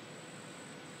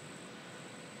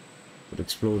 But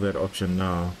explore that option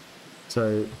now.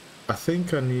 So I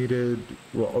think I needed,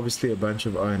 well, obviously a bunch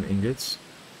of iron ingots.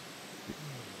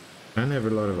 I don't have a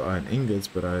lot of iron ingots,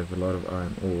 but I have a lot of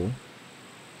iron ore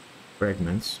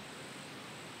fragments.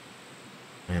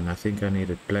 And I think I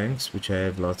needed planks, which I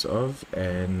have lots of,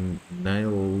 and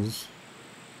nails.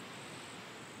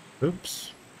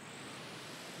 Oops.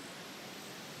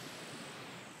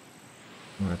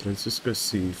 Alright, let's just go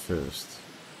see first.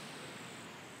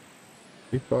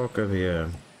 We park over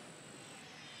here.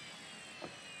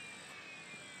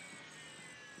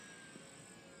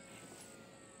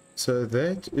 So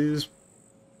that is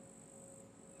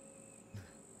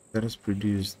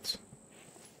produced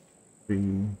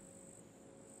 3.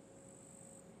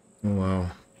 Oh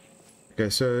wow. Okay,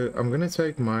 so I'm gonna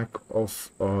take Mike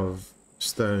off of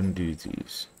stone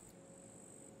duties.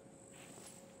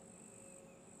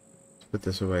 Let's put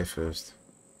this away first.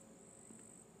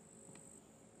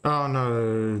 Oh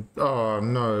no. Oh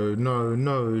no, no,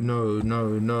 no, no, no,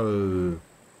 no.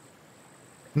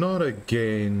 Not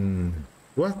again.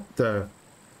 What the?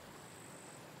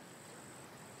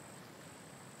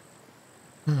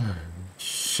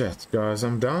 Shit, guys,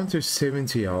 I'm down to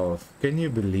 70 health. Can you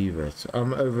believe it?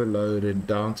 I'm overloaded,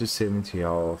 down to 70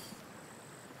 health.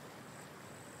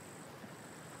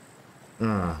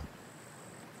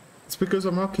 It's because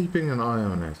I'm not keeping an eye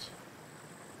on it.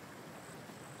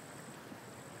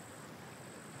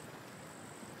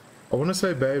 I want to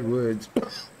say bad words.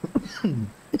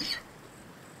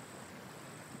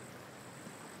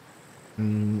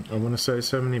 I want to say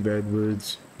so many bad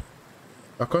words.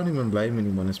 I can't even blame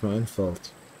anyone, it's my own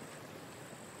fault.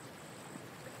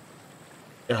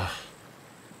 Ugh.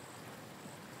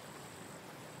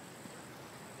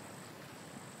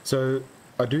 So,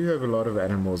 I do have a lot of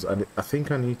animals. I think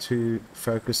I need to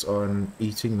focus on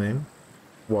eating them.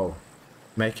 Well,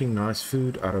 making nice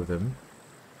food out of them.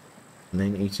 And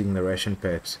then eating the ration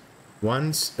packs.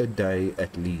 Once a day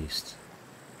at least.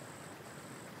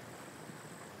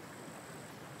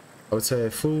 I would say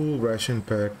a full ration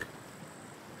pack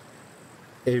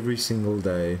every single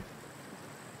day.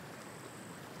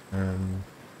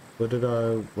 What did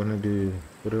I want to do?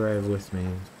 What do I have with me?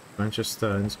 A bunch of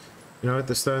stones. You know what?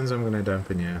 The stones I'm going to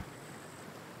dump in here.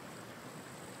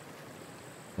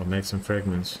 I'll make some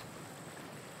fragments.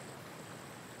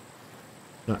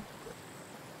 No,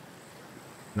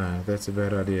 that's a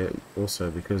bad idea also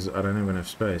because I don't have enough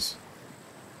space.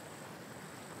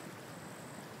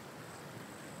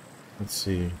 Let's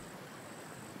see.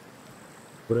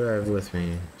 What do I have with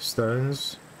me?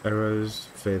 Stones, arrows,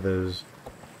 feathers.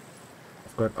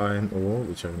 I've got iron ore,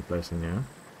 which I can place in here.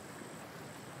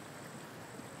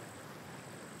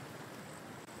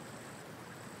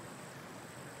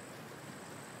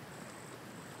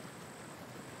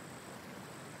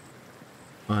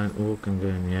 Iron ore can go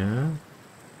in here.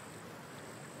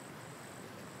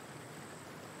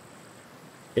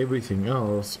 Everything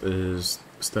else is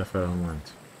stuff I don't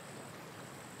want.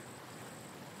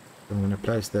 I'm going to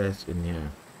place that in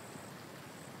here.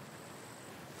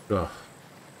 Ugh.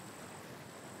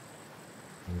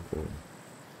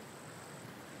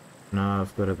 Now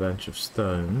I've got a bunch of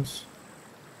stones.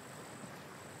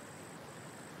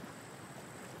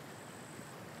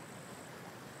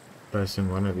 Place in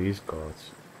one of these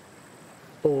cards.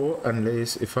 Or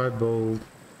unless if I build...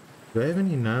 Do I have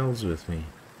any nails with me?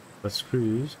 But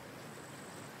screws.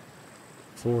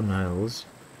 4 nails.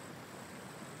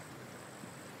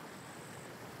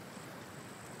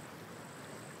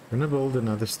 I'm gonna build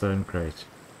another stone crate.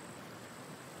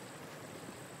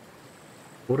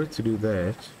 In order to do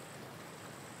that,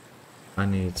 I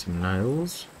need some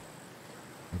nails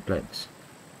and planks.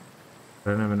 I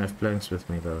don't have enough planks with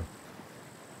me though.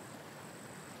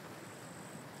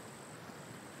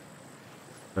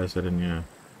 Place it in here.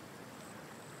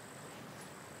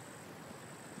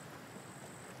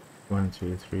 1,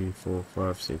 2, 3, 4,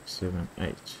 5, 6, 7,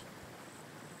 8.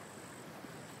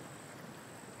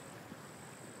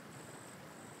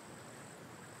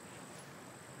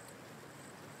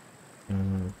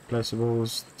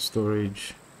 Placeables,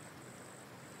 storage,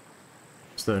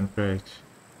 stone crate.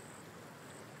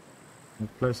 I'll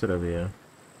place it over here.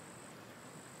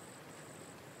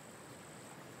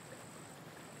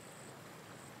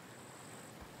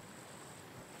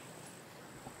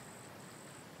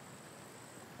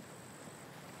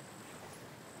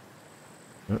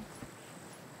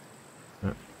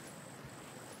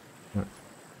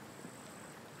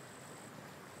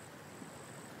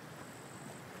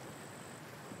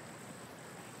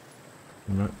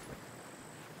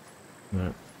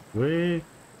 Where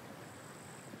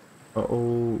are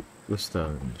all the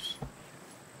stones?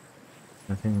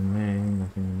 Nothing in there,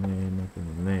 nothing in there, nothing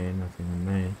in there, nothing in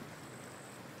there.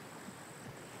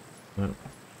 No,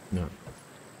 no,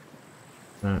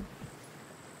 no.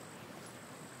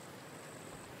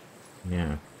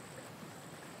 Yeah.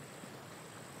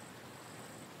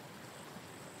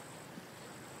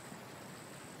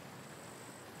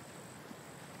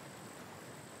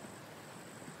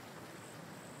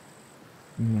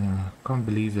 Yeah, can't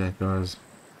believe that, guys.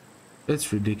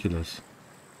 It's ridiculous.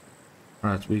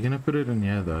 Right, we're gonna put it in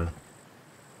here though.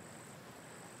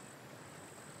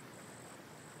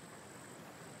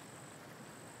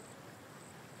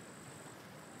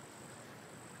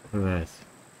 For that.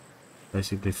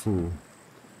 Basically full.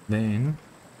 Then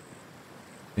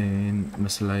in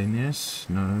miscellaneous,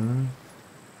 no.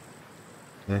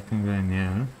 That can go in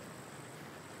here.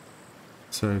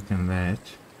 So can that.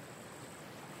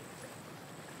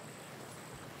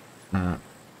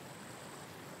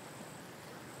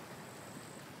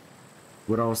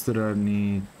 What else did I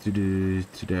need to do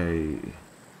today?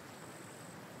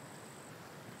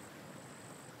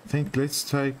 I think let's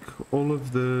take all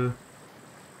of the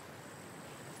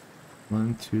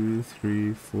 1, 2,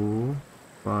 3, 4,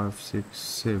 5, 6,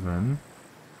 7.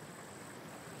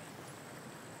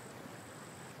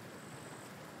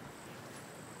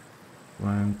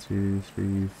 One, 2,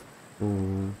 3,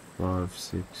 4, 5,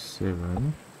 6,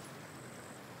 7.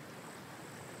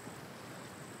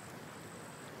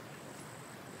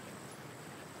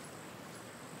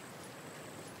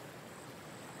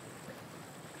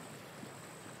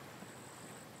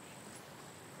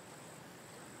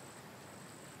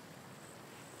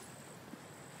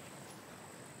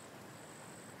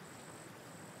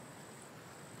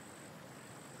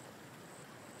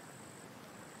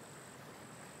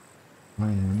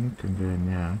 And can go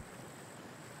in now.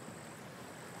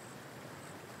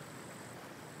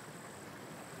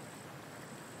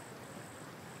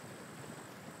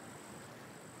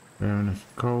 Fair enough.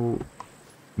 Coal,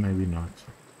 maybe not.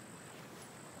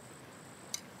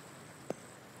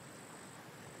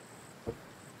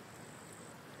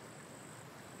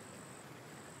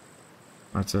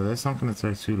 Right, so that's not going to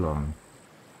take too long.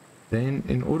 Then,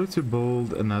 in order to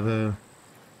build another...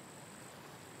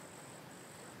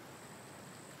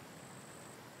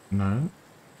 No.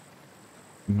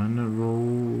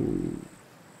 Mineral...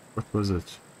 What was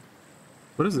it?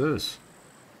 What is this?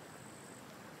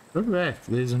 Look back,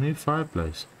 there's a new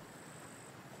fireplace.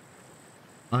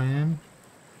 Iron.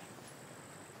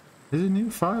 There's a new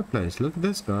fireplace. Look at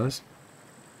this, guys.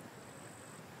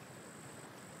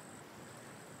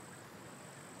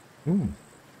 Ooh.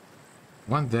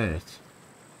 Want that.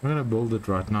 I'm gonna build it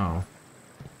right now.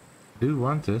 Do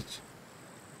want it.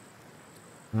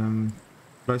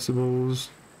 Placeables.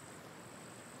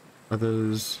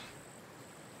 Others.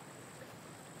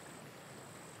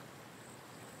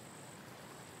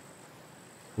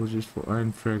 Or just for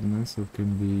iron fragments that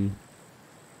can be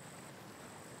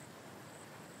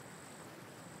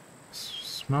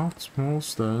smelt small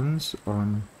stones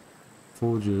on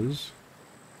forges.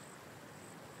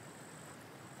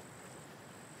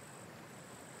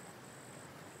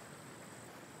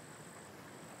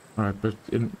 Alright, but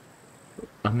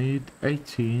I need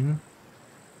 18,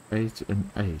 8 and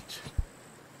 8.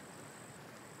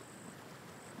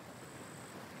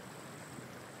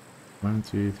 One,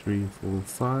 2, 3, 4,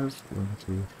 5. 1,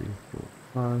 2, 3, 4,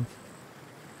 5.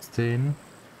 It's 10.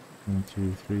 1,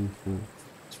 2, 3, 4,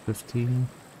 15.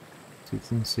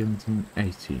 16, 17,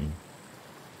 18.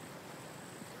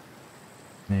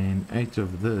 Then 8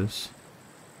 of this.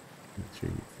 2, 3,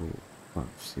 4, 5,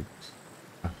 6.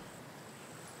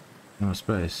 No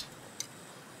space.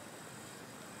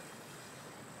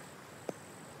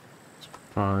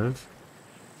 5,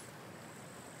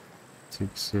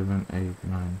 6, 7, 8,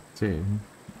 9, 10.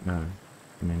 No,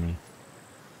 many.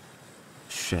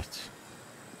 Shit.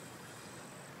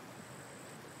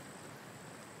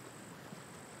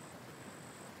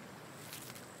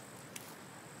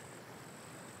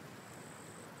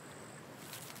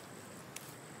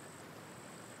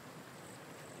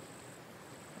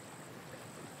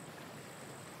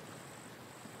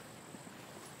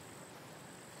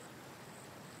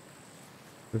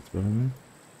 That's 1,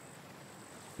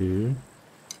 2.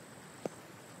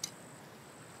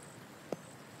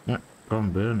 No,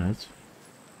 can't burn it.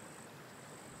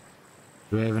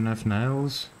 Do I have enough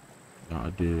nails? Yeah, I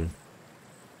do.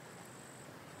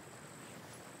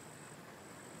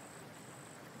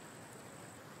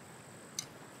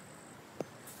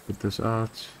 Put this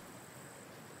out.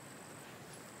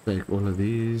 Take all of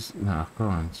these. No, I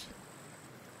can't.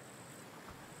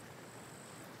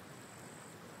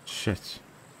 shit.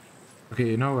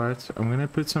 Okay, you know what? I'm gonna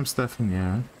put some stuff in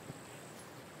here.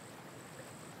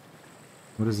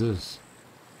 What is this?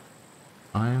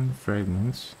 Iron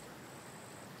fragments.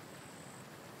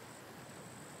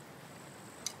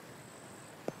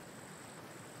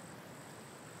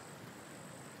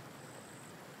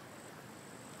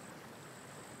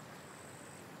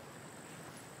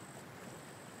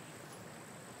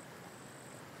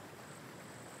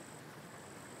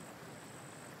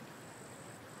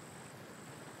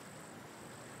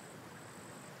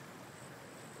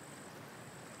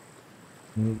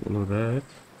 Move all of that.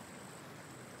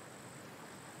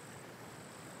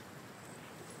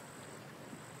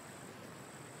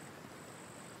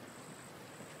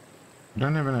 I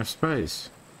don't have enough space.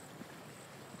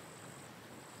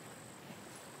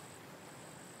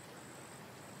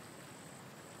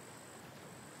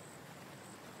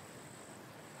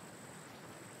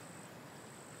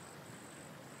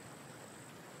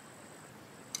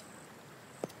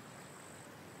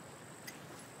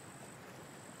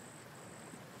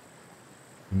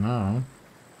 Now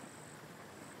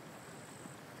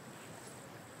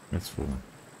it's full.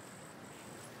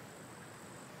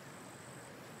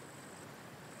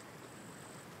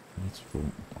 It's full.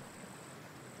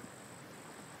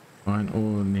 Iron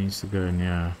ore needs to go in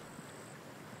here.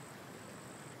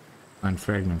 Iron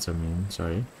fragments, I mean,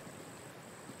 sorry.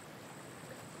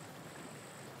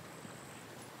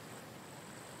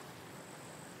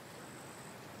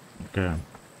 Okay.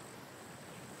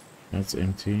 That's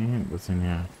empty. What's in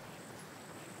here?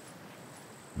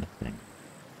 Nothing.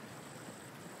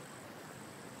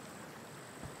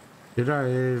 Did I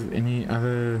have any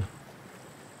other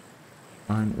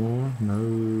iron ore?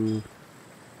 No.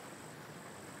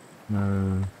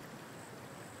 No.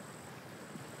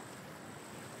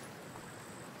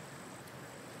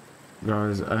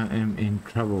 Guys, I am in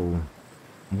trouble.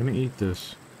 I'm gonna eat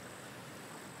this.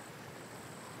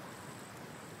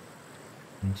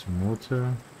 And some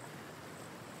water.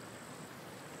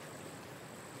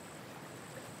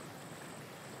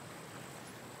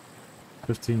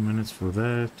 "15 minutes for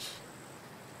that."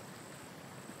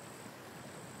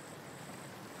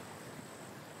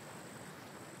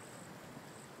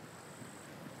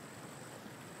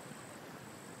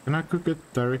 Can I cook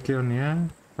it directly on here?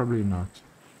 Probably not.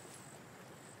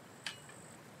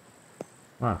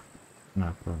 Ah, no,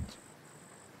 I can't.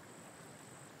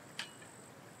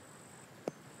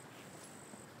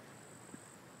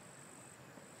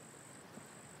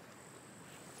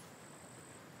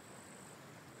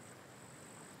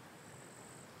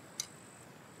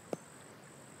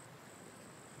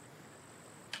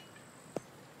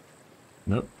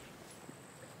 Nope.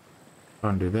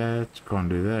 Can't do that, can't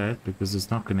do that, because it's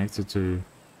not connected to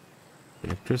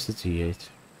electricity yet.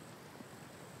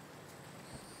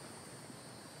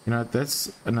 You know,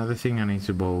 that's another thing I need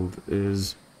to build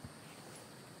is...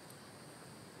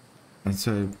 It's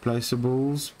a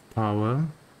placeables, power,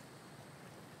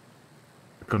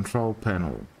 control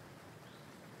panel.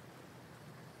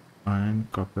 Iron,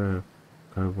 copper,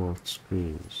 cobalt,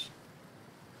 screws.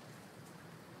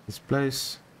 This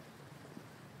place...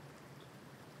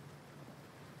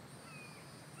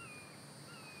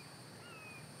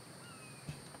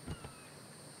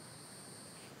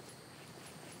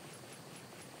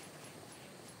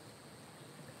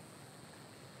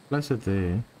 Place it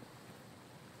there.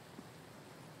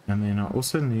 And then I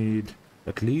also need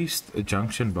at least a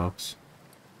junction box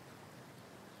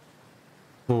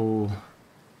for...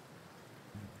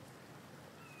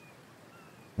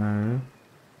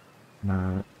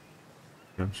 No,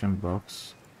 junction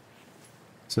box.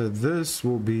 So this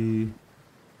will be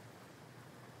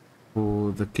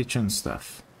for the kitchen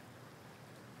stuff.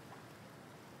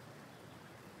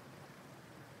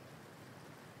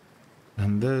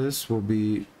 And this will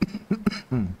be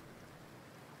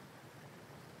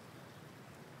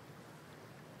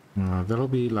that'll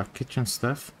be like kitchen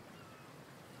stuff.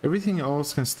 Everything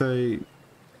else can stay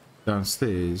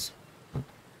downstairs.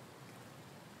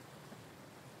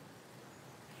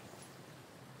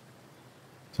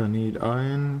 So I need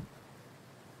iron,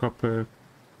 copper,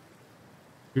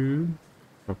 2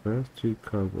 copper, 2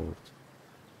 cobalt,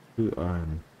 2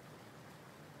 iron.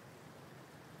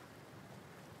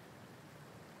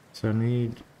 So I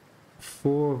need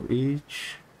 4 of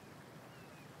each,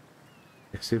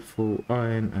 except for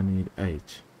iron I need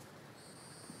 8.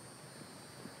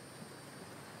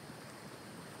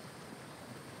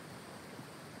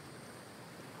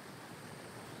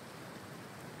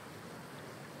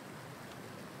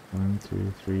 One,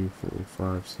 2, 3, 4,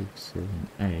 5, 6, 7,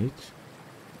 8.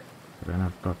 I don't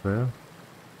have copper.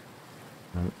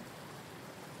 No.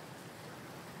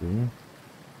 3,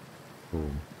 4.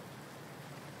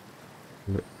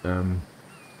 Um,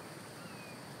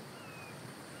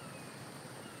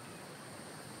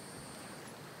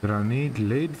 but I need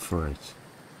lead for it.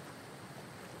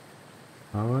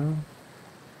 Power,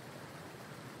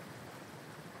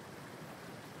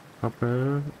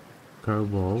 copper,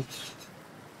 cobalt.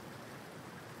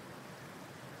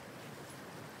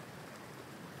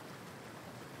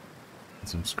 And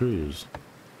some screws.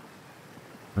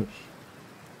 Oh.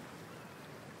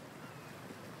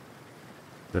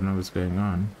 Don't know what's going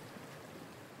on.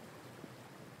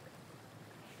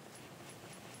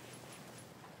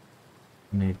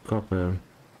 Need copper.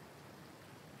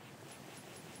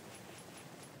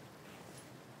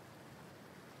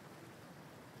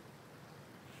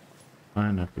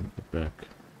 Iron I can put back.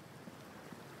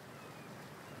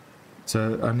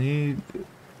 So I need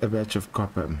a batch of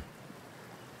copper,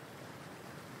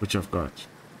 which I've got.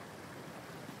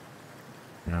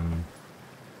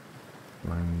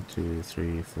 1, 2,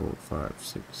 3, 4, 5,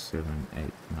 6, 7, 8,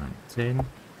 9, 10.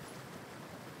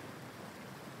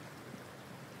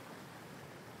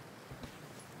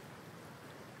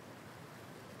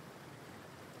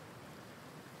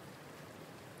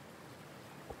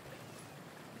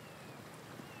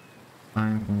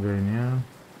 Iron can go in here.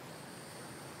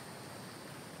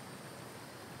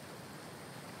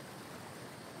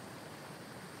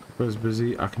 Copper's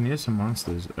busy. I can hear some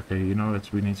monsters. Okay, you know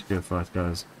what? We need to go fight,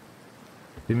 guys.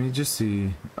 Let me just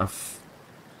see. I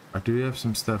do have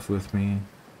some stuff with me,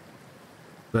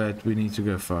 but we need to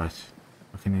go fight.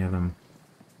 I can hear them.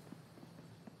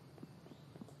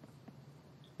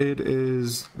 It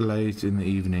is late in the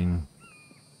evening.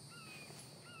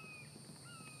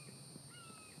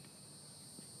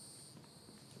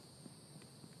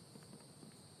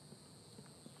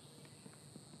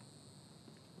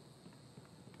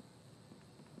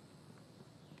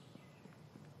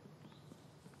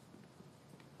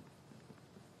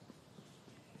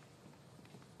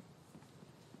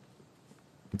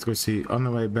 Let's go see. On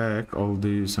the way back, I'll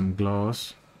do some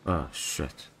glass. Oh,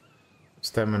 shit.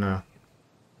 Stamina.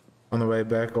 On the way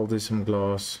back, I'll do some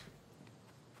glass.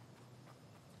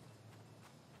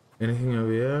 Anything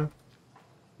over here?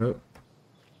 Nope.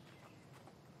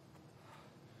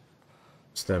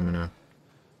 Stamina.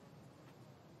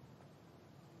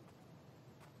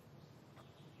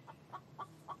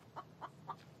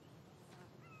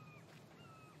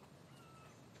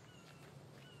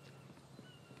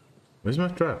 Where's my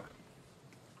truck?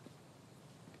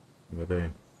 Over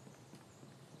there.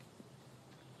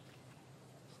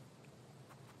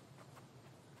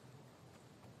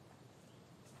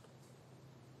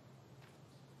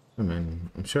 I mean,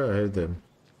 I'm sure I heard them.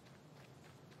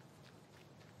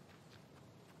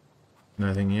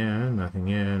 Nothing here, nothing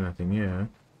here, nothing here.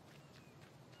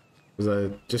 Was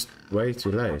I just way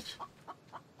too late?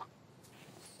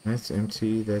 That's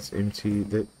empty, that's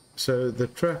empty. So the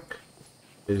truck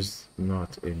is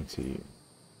not empty.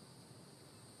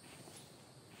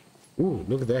 Ooh,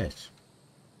 look at that.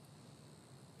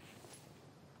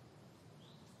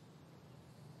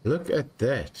 Look at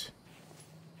that.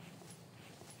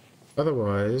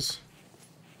 Otherwise,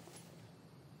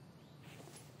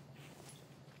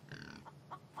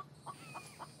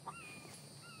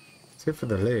 except for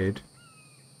the lead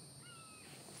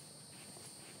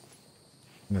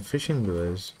and the fishing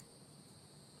lures.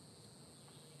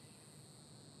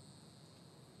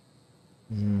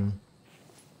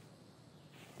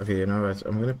 Okay, you know what?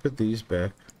 I'm gonna put these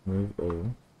back. Move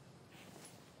all.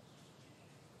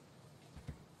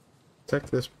 Take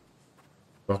this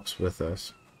box with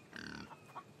us.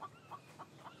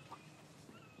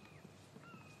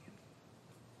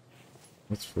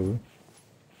 It's full.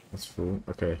 It's full.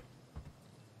 Okay.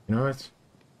 You know what?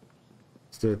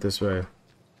 Let's do it this way.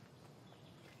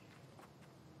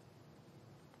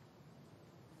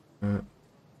 No.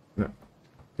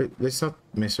 Let's not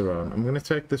mess around. I'm gonna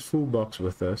take this full box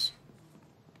with us.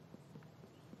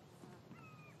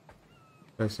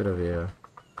 Place it over here.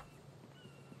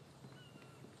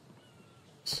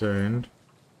 Sand.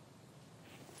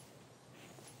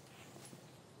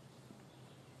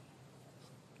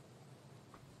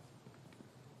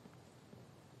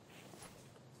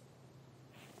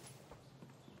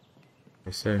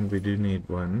 Sand, we do need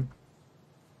one.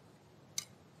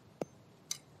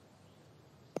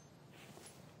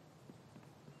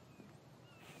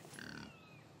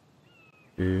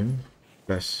 Two.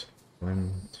 Plus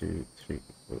 1, 2, 3,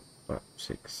 4, 5,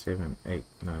 6, 7, 8,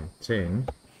 9, 10.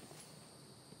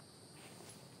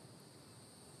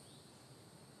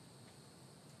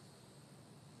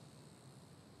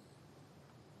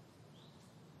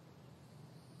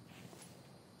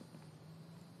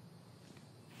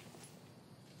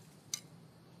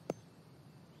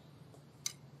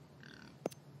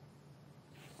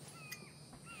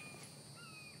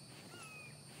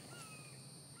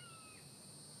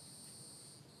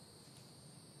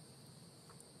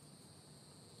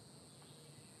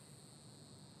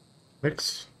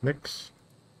 Mix, mix,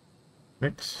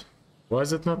 mix. Why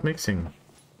is it not mixing?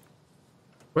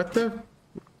 What the?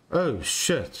 Oh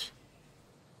shit.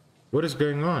 What is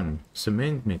going on?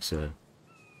 Cement mixer.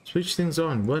 Switch things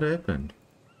on. What happened?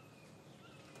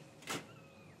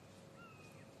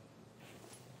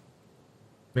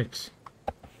 Mix.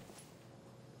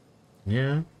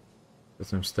 Yeah. Got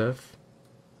some stuff.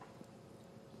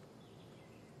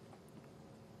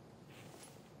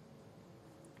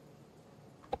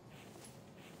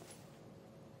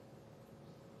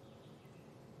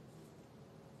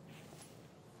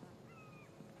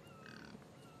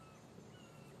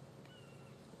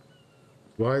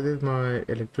 Why did my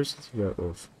electricity go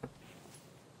off?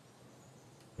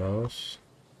 Glass.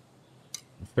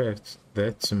 In fact,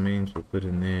 that cement we put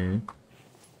in there.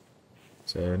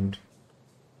 Sand.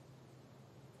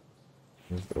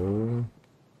 Is all.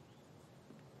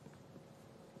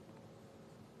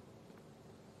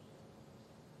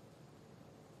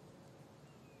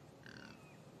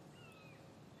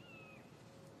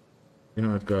 You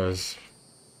know what, guys?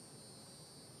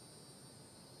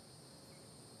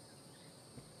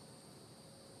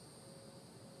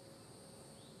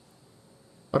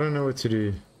 I don't know what to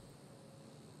do.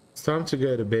 It's time to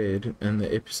go to bed, and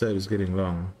the episode is getting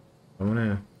long. I want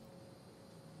to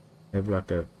have like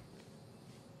a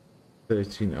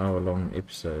 13-hour long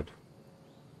episode.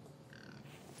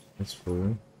 That's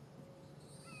full.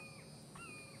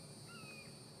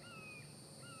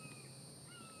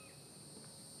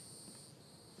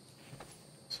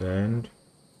 Sand.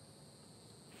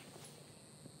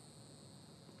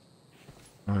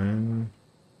 Iron.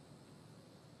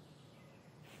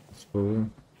 It's full.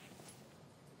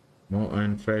 More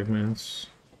iron fragments.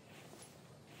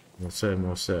 Also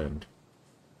more sand.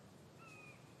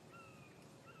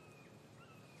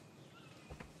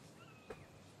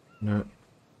 No.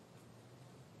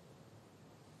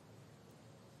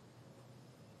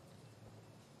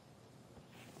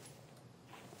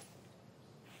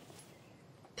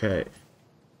 Okay.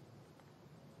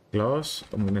 Glass.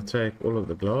 I'm going to take all of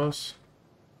the glass.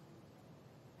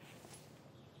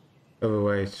 Oh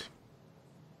wait.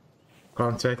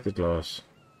 Can't take the glass.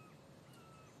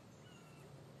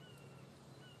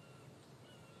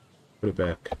 Put it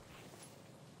back.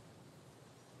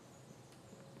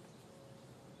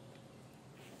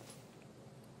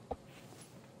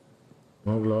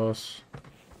 More glass.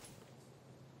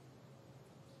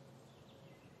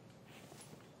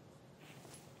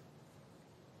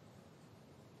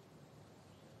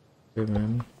 Okay,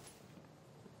 man.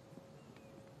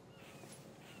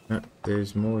 No,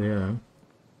 there's more here.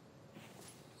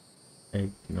 8,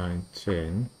 9,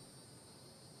 10.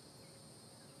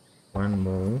 One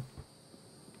more.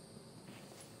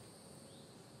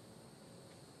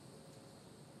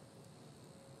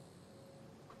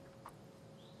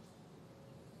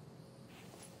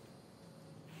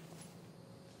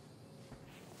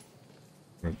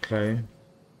 Okay.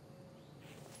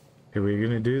 Okay, we're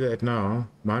gonna do that now.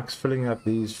 Mike's filling up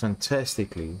these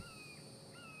fantastically.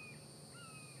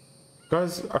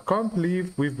 Guys, I can't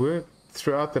believe we've worked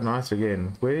throughout the night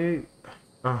again. Where...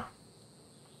 Ah.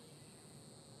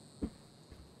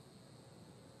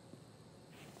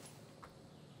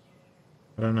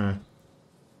 I don't know.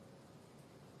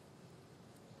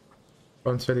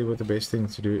 Can't tell you what the best thing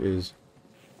to do is.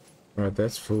 Right,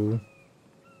 that's full.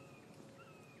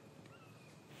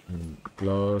 And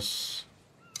glass.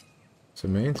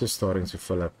 Cement is starting to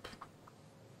fill up.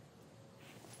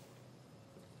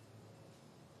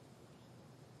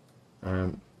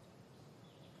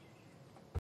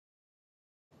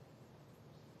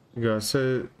 Yeah,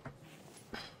 so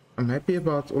I'm happy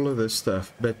about all of this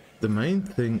stuff, but the main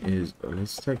thing is,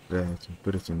 let's take that and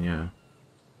put it in here.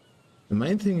 The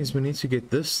main thing is we need to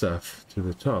get this stuff to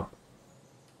the top.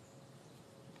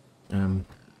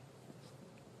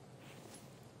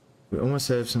 We almost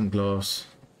have some glass.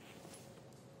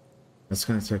 That's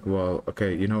gonna take a while.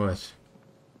 Okay, you know what?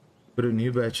 Put a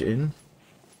new batch in.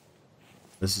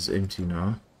 This is empty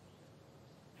now.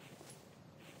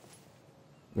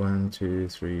 1, 2,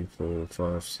 3, 4,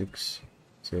 5, 6,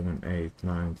 7, 8,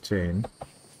 9, 10.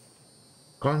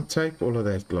 Can't take all of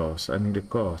that glass. I need a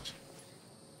cart.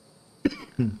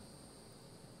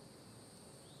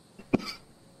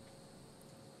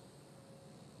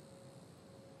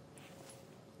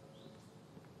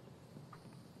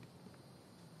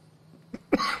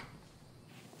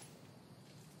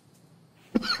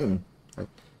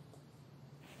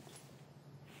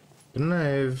 Didn't I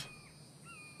have...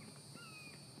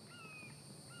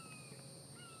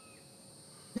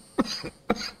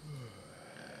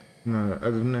 No, I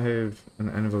didn't have an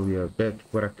anvil here, but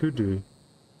what I could do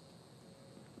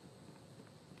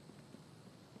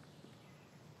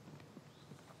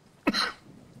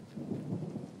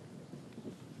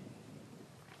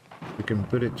can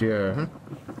put it here.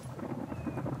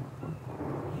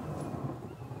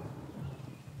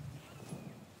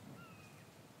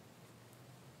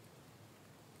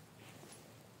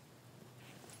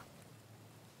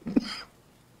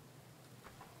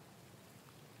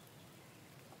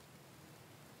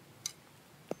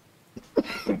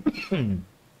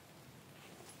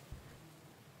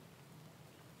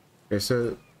 Okay,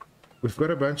 so we've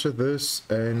got a bunch of this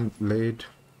and lead.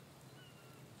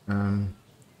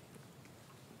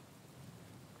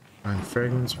 And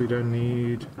fragments we don't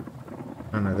need.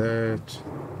 None of that.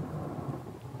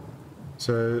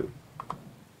 So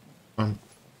I'm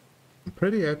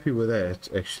pretty happy with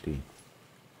that, actually.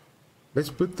 Let's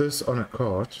put this on a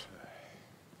cart.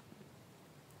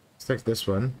 Let's take this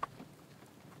one.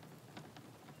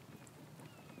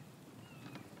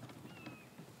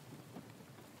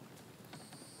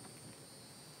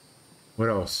 What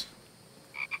else?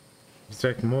 Let's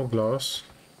take more glass.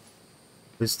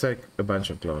 Let's take a bunch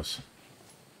of glass.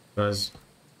 Because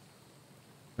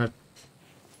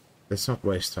let's not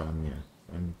waste time here.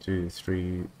 1, 2,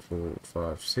 3, 4,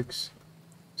 5, 6,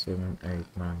 7,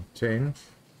 8, 9, 10.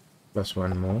 Plus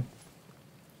one more.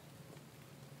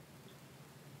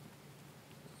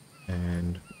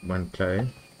 And one clay.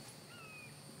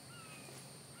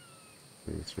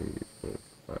 2, 3, 4,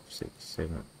 5, 6,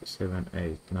 7,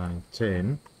 8, 9,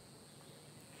 10.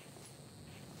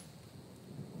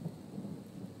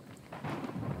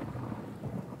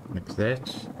 Like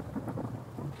that.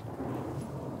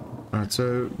 Alright,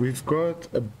 so we've got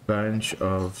a bunch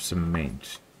of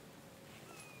cement.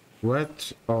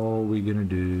 What are we gonna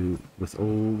do with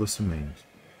all the cement?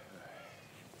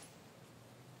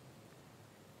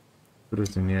 Put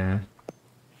it in here.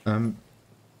 Put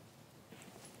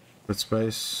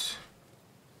space.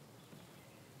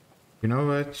 You know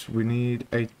what? We need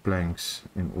 8 planks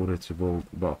in order to build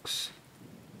a box.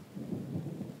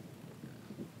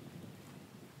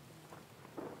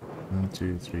 1,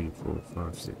 2, 3, 4,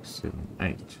 5, 6, 7,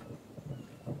 8.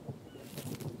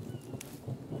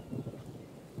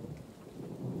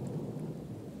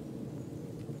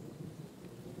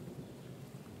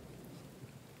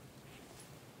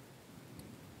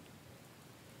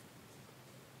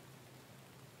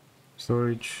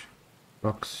 Storage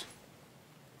box.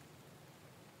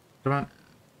 Come on.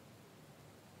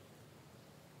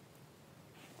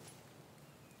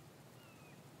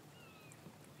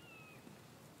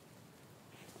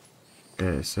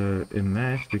 Okay, so in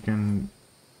that we can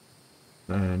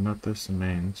not the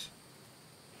cement.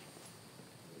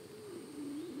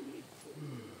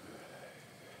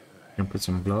 We can put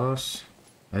some glass.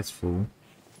 That's full.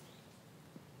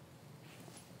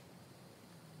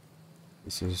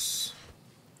 This is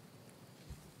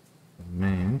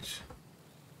cement.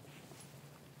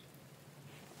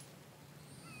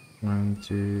 1,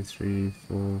 2, 3,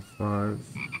 4, 5,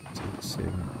 6,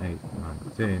 7, 8,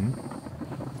 9, 10.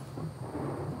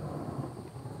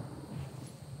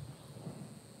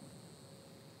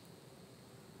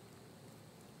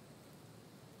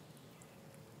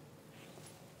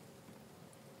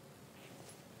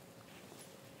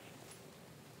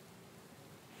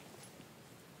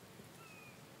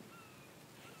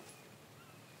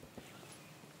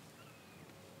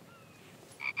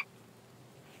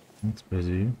 It's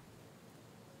busy.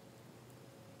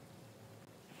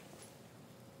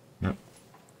 Yep.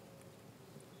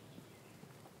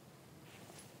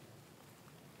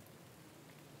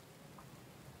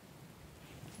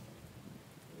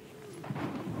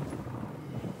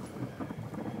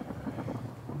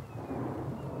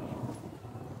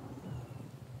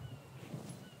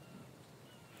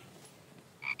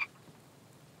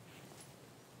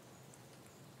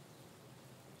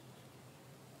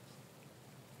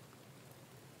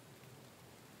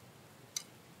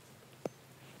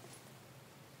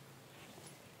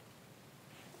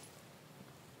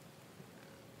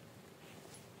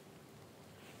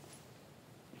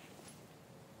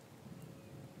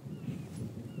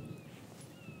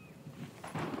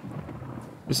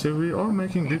 So we are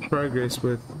making good progress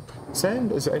with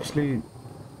sand. Is actually,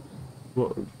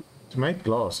 well, to make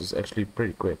glass is actually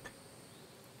pretty quick.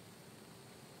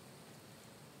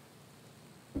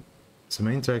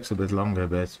 Cement takes a bit longer,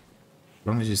 but as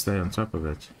long as you stay on top of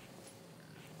it.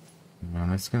 Now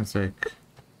that's gonna take.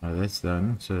 Oh, that's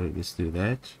done. So let's do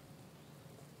that.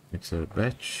 Mix a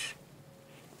batch.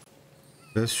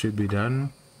 This should be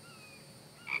done.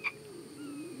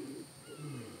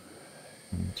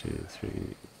 1, 2, 3,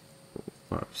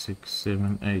 4, 5, 6,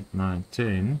 7, 8, 9,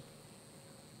 10.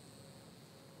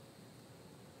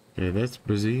 Okay, that's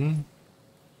busy.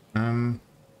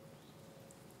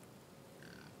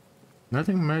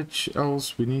 Nothing much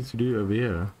else we need to do over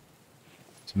here.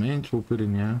 Cement we'll put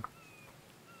in here.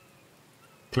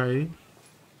 Clay.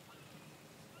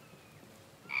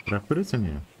 Did I put it in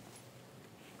here?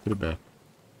 Put it back.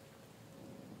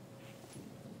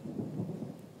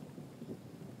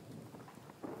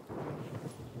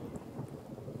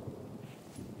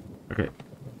 Okay.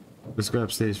 Let's go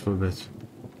upstairs for a bit.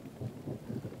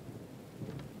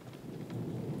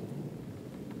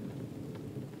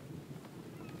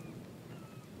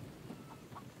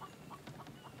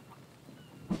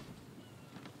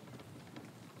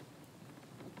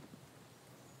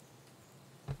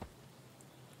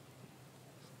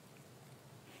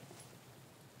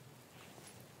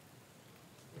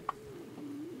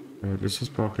 Let's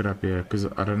just park it up here because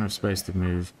I don't have space to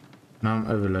move. Now I'm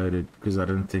overloaded because I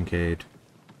didn't think ahead.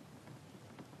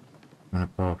 I'm gonna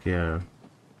park here.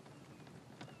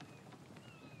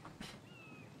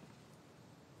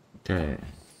 Okay,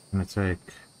 I'm gonna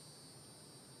take...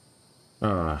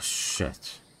 Oh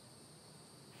shit.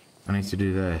 I need to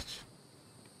do that.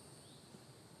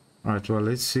 Alright, well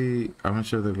let's see how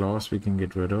much of the glass we can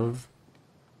get rid of.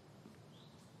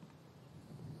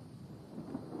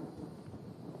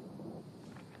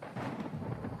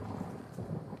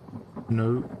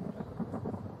 No.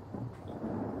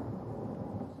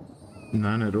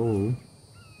 None at all.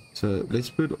 So let's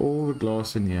put all the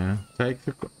glass in here. Take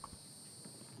the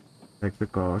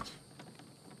cart.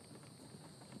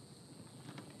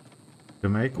 To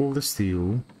make all the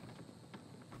steel.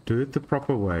 Do it the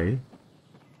proper way.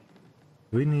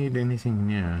 Do we need anything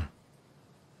here?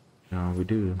 No, we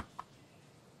do.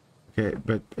 Okay,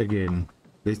 but again,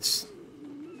 let's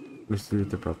do it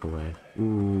the proper way.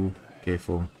 Ooh,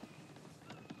 careful.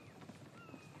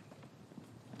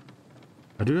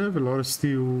 I do have a lot of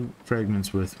steel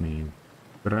fragments with me,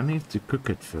 but I need to cook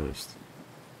it first.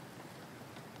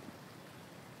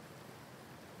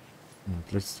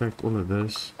 Let's take all of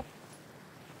this.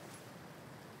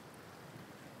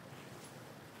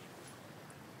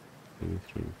 Two,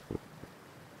 three, four.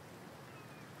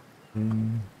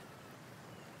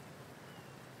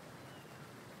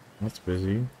 That's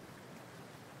busy.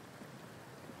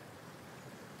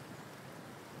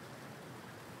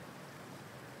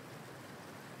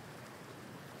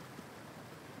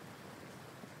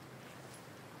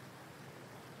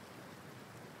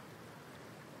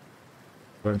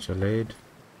 Bunch of lead.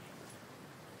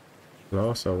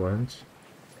 Glass I want.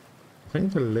 I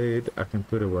think the lead I can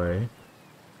put away.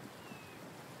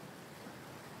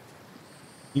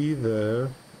 Either...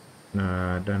 No,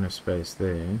 I don't have space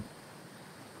there.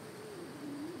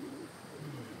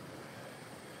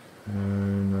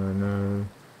 No.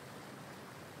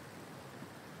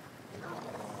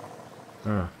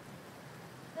 Ah.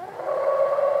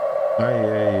 I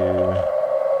hear you.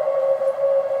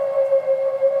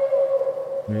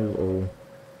 Move all.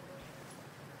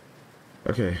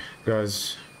 Okay,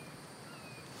 guys.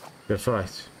 Go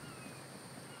fight.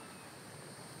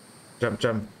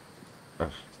 Jump. Ah.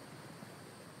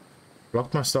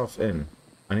 Lock myself in.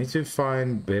 I need to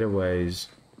find better ways.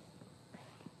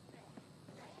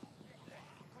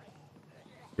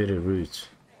 Better routes.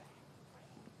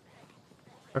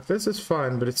 Like this is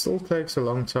fine, but it still takes a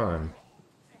long time.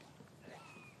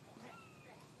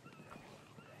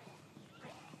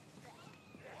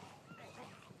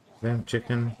 Damn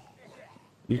chicken.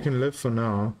 You can live for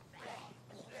now.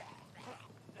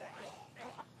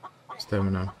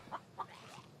 Stamina.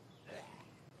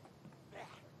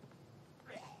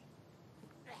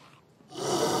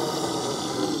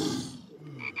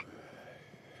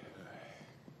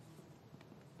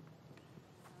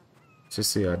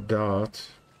 Just see a dart.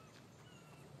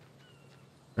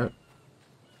 Oh.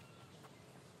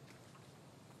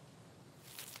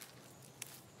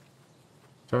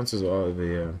 Chances are over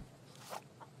here.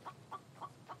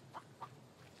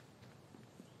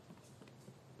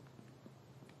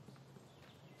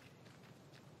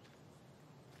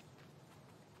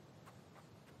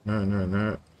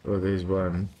 No. Oh, there's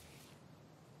one.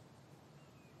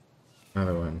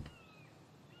 Another one.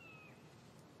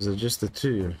 Is it just the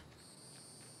two?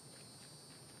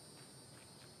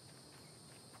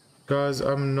 Guys,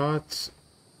 I'm not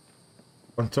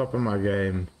on top of my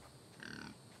game.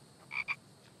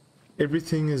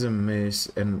 Everything is a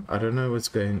mess and I don't know what's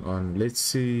going on. Let's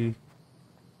see.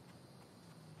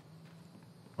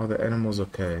 Are the animals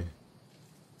okay?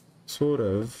 Sort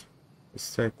of.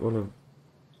 Let's take all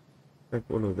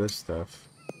of this stuff.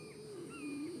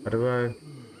 How do I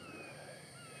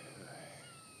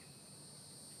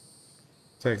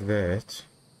take that?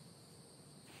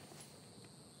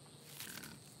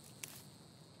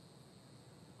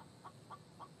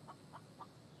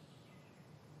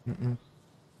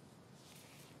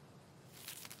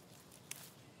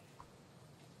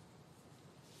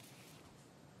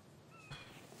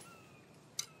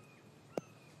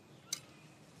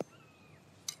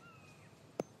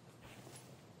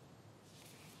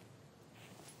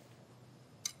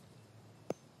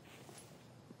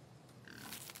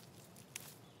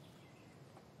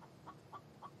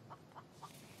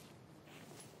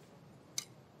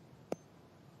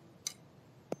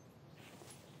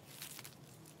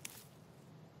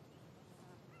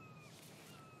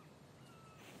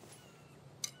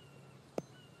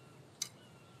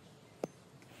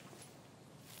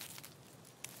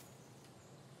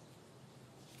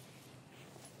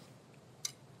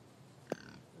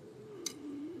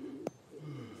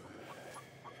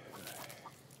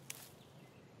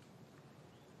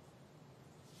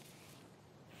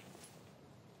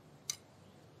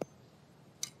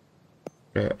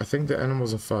 Okay, I think the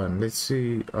animals are fine. Let's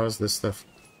see how's this stuff.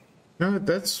 No,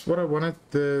 that's what I wanted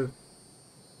the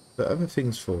other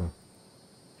things for.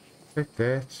 Take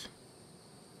that.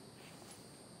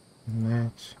 And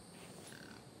that.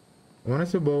 I wanted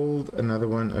to build another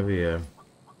one over here.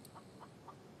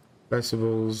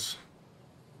 Placeables.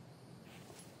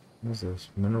 What is this?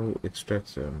 Mineral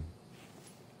extractor.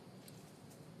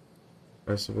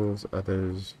 Placeables,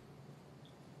 others.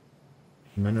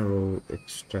 Mineral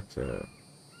extractor.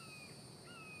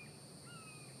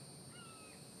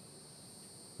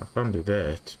 I can't do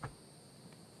that.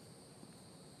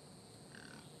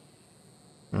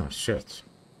 Oh shit.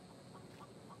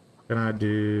 Can I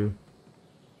do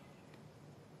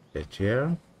it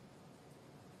here?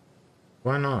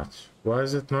 Why not? Why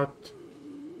is it not?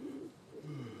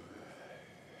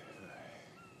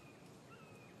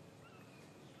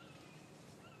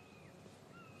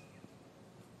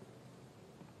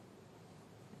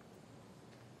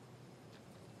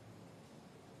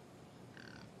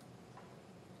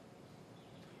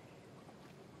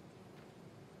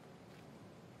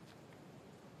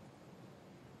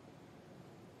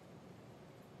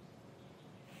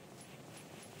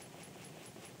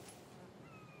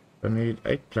 I need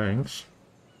 8 planks,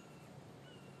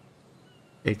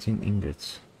 18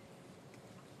 ingots.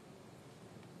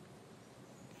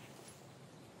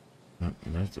 No,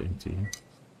 that's empty.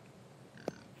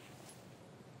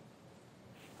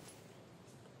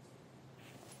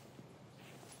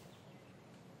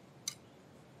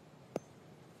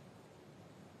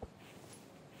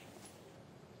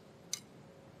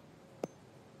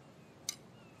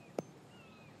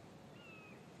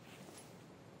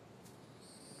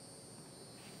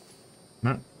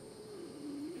 No.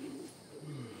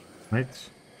 Right.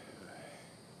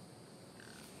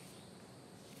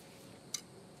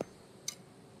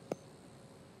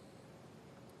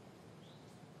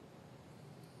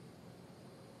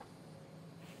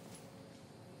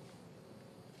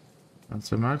 And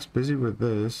so Mark's busy with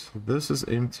this. This is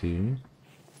empty.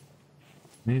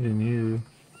 Need a new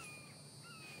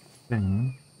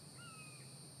thing.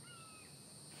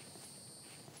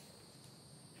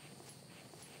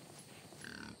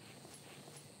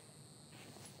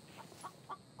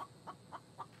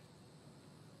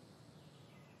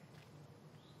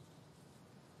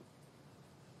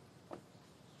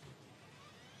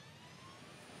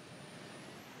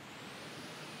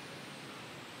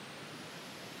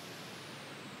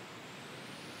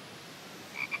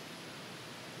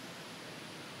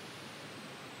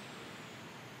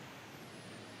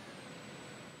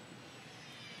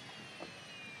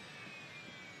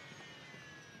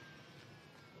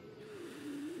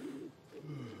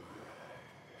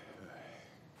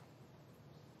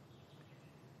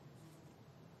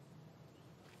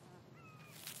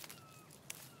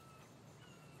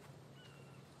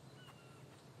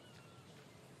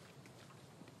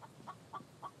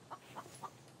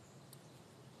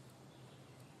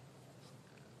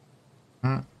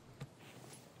 Hmm.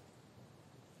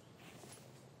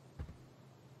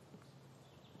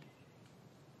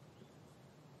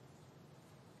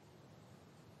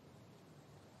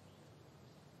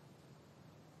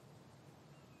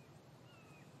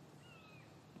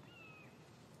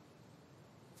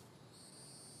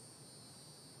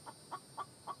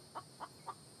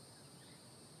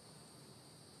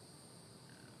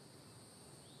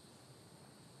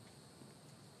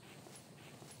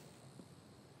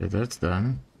 Okay, that's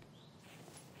done.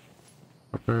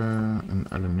 Copper and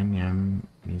aluminium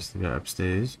needs to go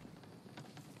upstairs.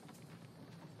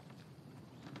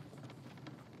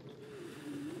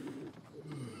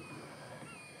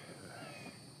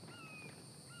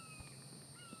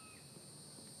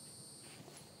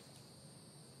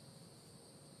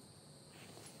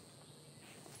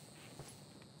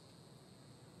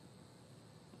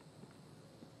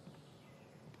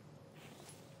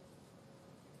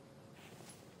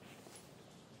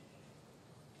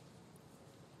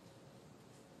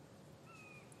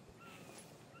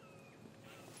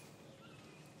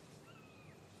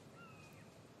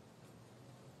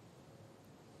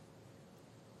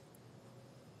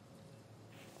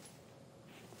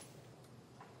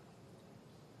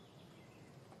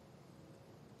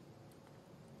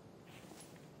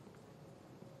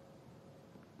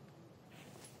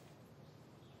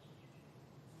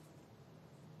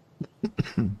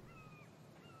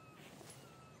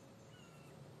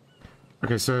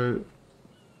 Okay, so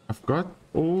I've got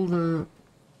all the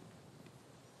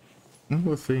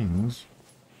things.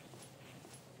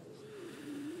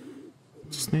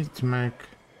 Just need to make,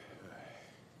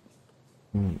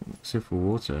 except for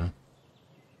water.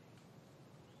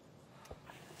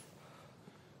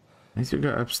 I need to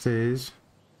go upstairs.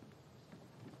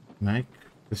 make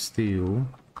the steel.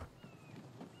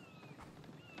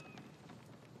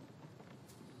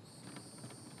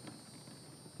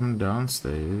 Come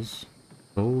downstairs.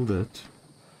 Hold it.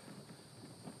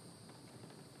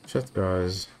 Shit,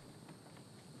 guys.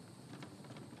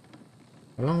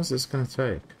 How long is this gonna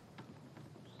take?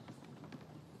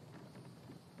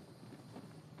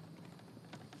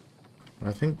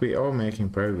 I think we are making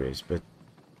progress, but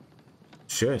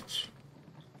shit.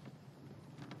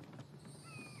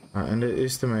 I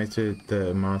underestimated the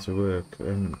amount of work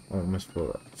and almost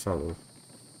fell off.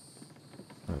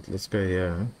 Right, let's go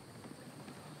here.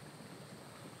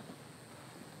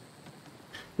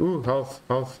 Ooh, health,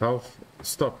 health, health.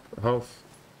 Stop, health.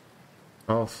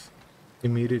 Health.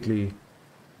 Immediately.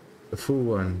 The full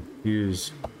one.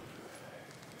 Use.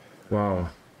 Wow.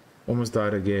 Almost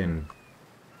died again.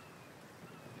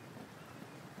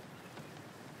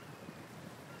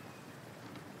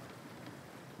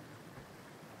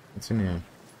 What's in here?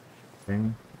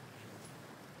 Thing.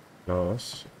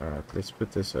 Glass. Alright, let's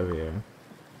put this over here.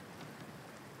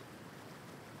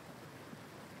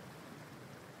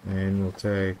 And we'll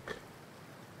take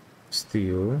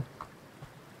steel.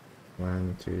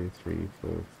 1, 2, 3,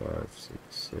 4, 5, 6,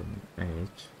 7, 8.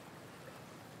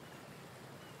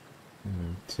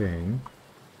 And 10.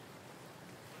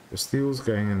 The steel's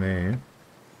going in there.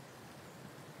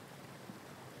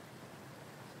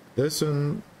 This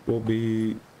one will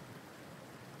be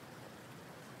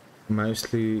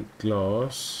mostly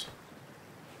glass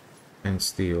and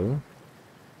steel.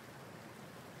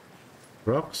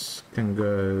 Rocks can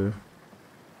go...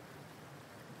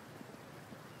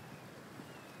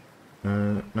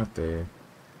 not there.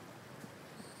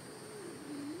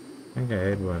 I think I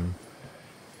had one.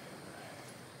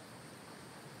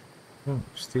 Oh,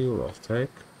 steel I'll take.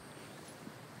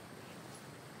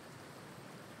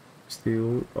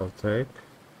 Steel I'll take.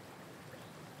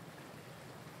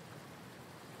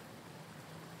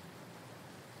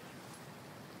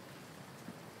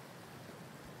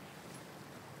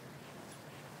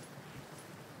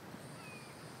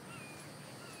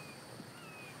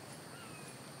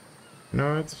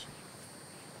 No, it's...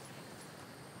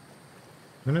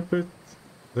 I'm gonna put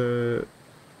the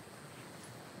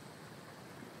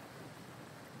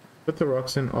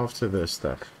rocks in after this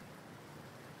stuff.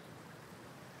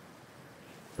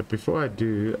 But before I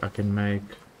do, I can make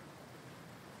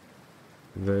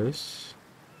this.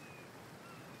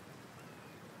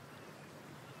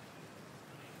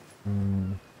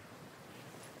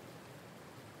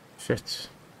 Shit,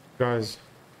 guys.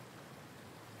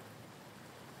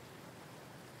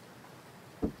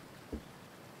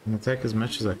 I'm gonna take as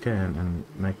much as I can and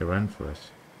make a run for it.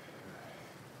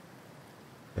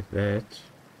 Like that.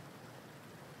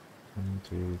 1,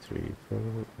 2, 3, 4.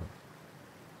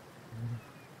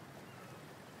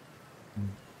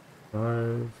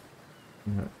 5.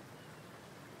 No.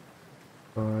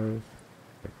 5.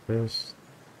 Like this.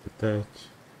 Like that.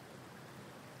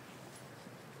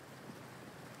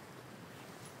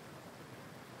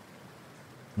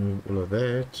 Move all of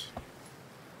that.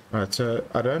 Alright, so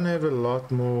I don't have a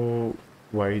lot more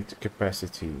weight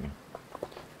capacity.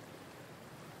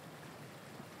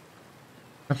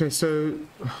 Okay, so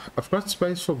I've got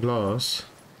space for glass,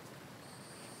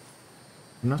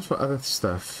 not for other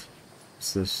stuff.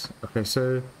 What's this? Okay,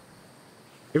 so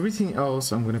everything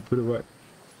else I'm gonna put away.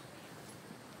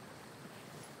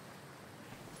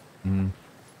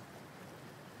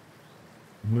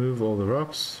 Move all the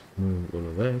rocks, move all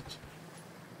of that,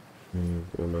 move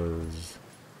all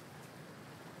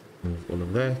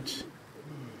of that,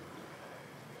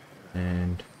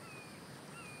 and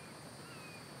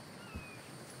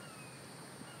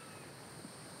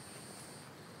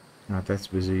right, that's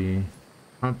busy.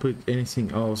 Can't put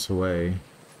anything else away.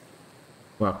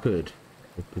 Well, I could.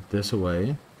 I'll put this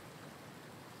away.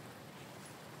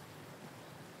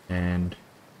 And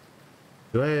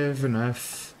do I have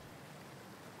enough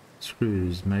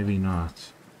screws? Maybe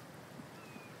not.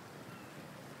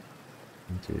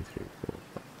 1, 2, 3, 4,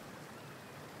 5.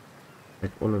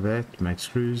 Take all of that, make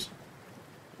screws.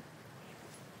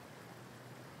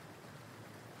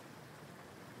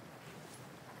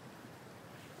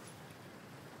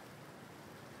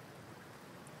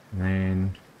 And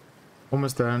then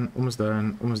almost done, almost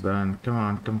done, almost done. Come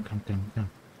on, come.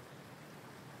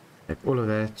 Take all of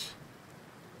that.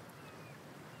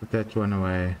 Put that one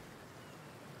away.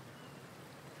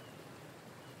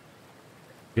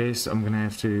 Guess I'm gonna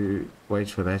have to wait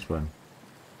for that one.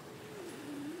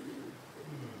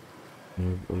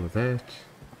 Move all of that.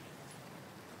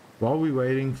 While we're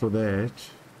waiting for that,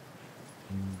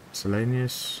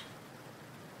 miscellaneous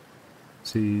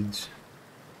seeds.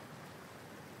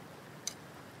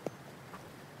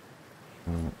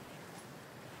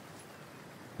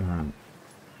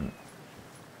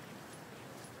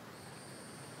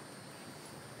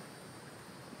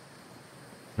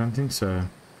 I don't think so.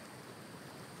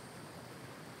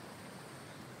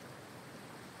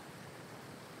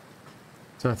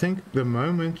 So I think the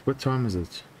moment, what time is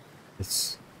it?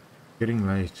 It's getting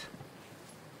late.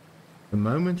 The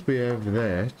moment we have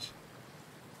that,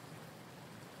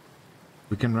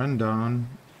 we can run down.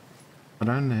 I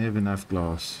don't have enough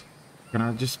glass. Can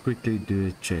I just quickly do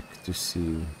a check to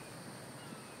see?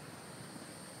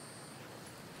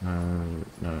 No,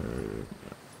 no,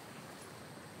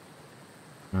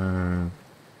 no.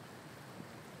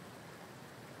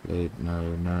 Wait,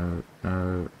 no, no,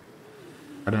 no.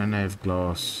 I don't have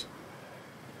glass.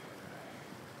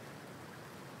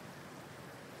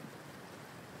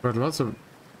 Got lots of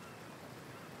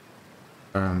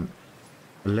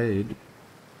lead,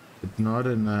 but not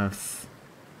enough.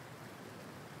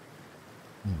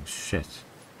 Oh shit.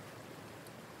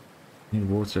 Need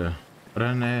water. I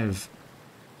don't have.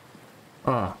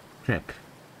 Oh crap.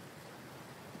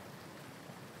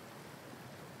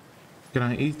 Can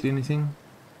I eat anything?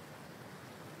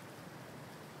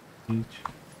 Eat.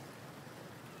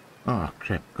 Oh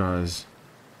crap, guys.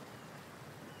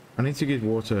 I need to get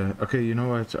water. Okay, you know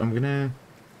what? I'm gonna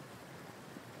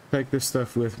take this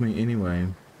stuff with me anyway.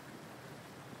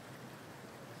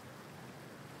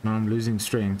 Now I'm losing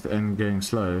strength and going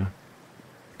slow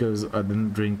because I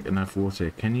didn't drink enough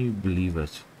water. Can you believe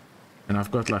it? And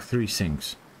I've got like 3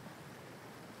 sinks.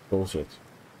 Bullshit.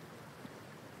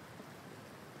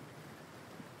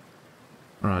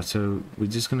 Alright, so we're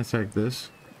just gonna take this.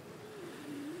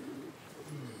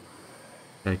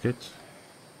 Take it.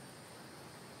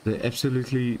 There's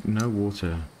absolutely no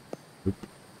water. Oop.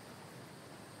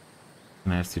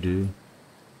 Gonna have to do.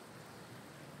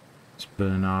 Just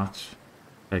burn out.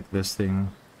 Take this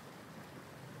thing.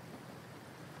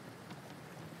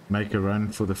 Make a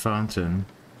run for the fountain.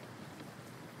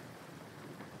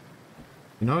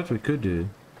 You know what we could do?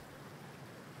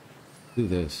 Do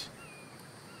this.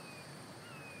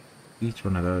 Each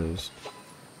one of those.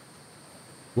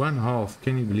 1/2.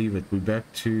 Can you believe it? We're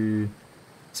back to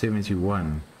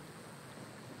 71.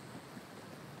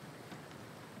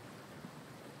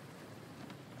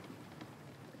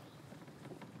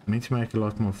 I need to make a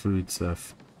lot more food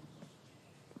stuff.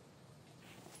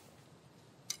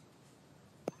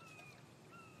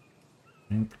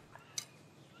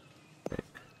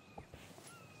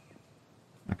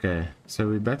 Okay, so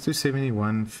we're back to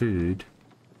 71 food.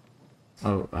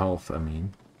 Oh, health, I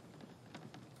mean.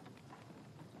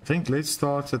 I think let's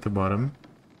start at the bottom.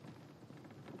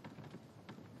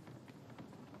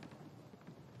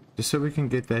 Just so we can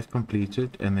get that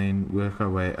completed and then work our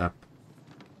way up.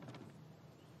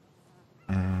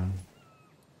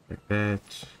 Like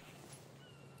that.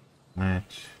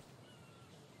 That.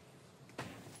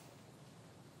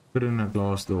 Put in a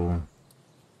glass door.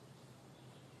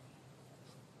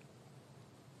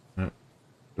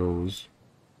 Doors.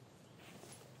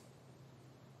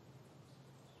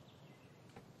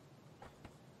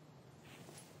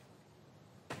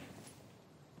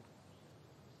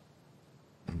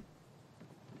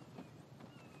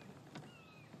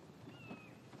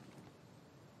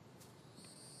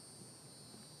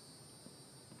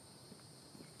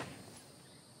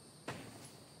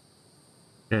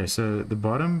 Okay, so the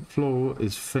bottom floor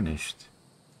is finished.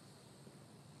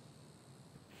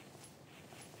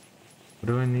 What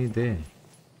do I need there?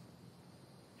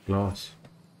 Glass.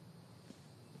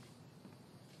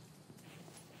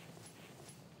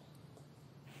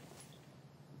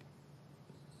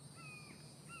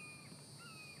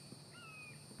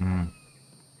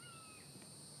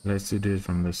 Let's do it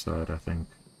from this side, I think.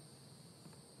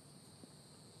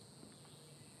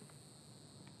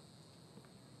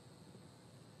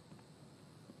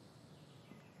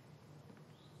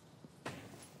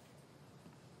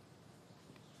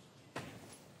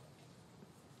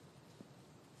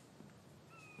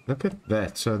 Look at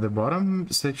that. So the bottom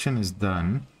section is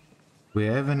done. We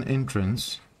have an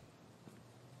entrance.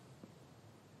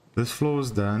 This floor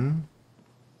is done.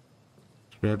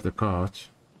 Let's grab the cart.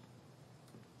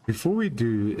 Before we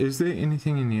do, is there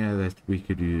anything in here that we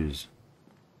could use?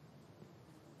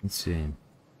 Let's see.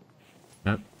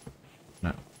 Nope.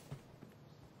 No.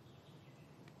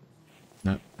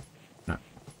 Nope. No.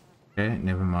 Okay,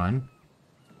 never mind.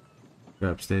 Go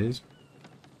upstairs.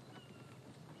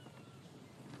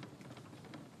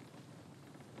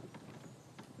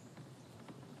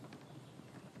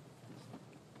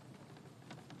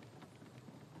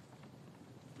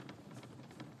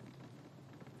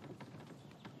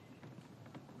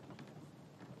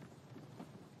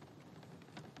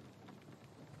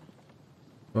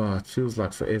 Oh, it feels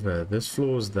like forever. This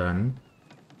floor's done.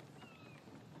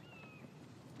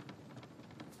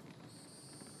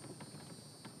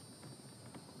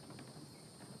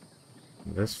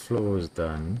 This floor is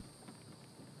done.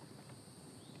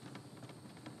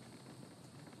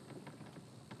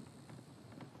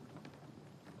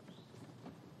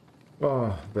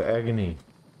 Oh, the agony.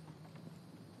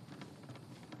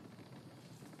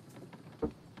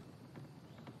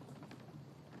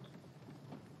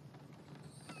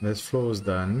 This floor is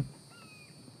done.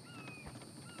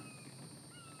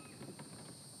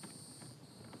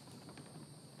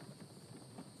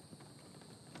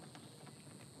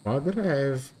 Why did I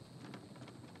have...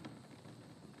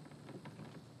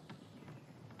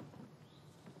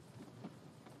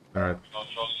 Alright.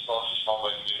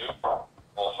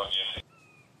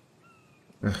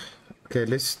 Okay,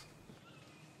 let's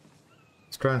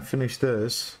try and finish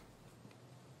this.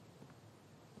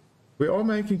 We are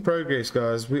making progress,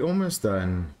 guys. We're almost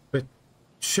done. But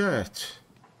shit.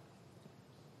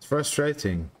 It's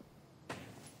frustrating.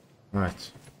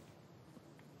 Right.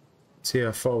 See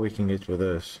how far we can get with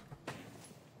this.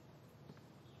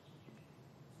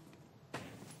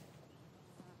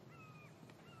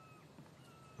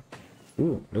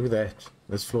 Ooh, look at that.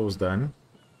 This floor's done.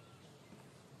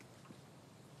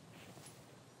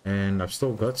 And I've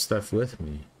still got stuff with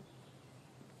me.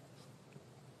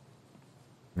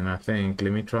 And I think,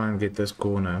 let me try and get this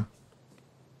corner.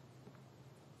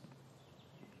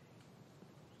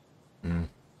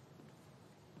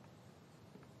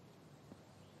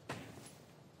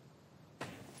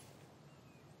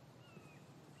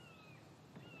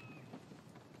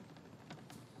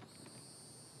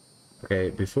 Okay,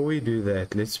 before we do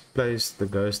that, let's place the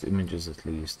ghost images at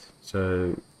least.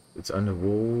 So it's under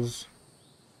walls,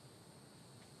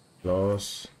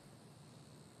 glass,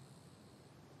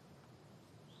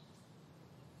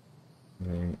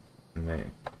 there, and there.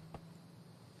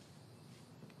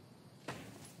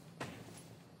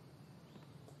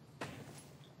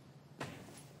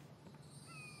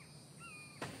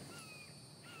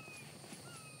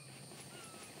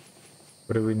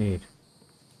 What do we need?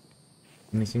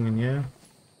 Anything in here?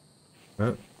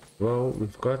 Oh, well,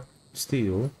 we've got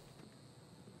steel.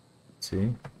 Let's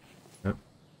see. Yep.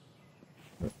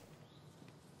 Yep.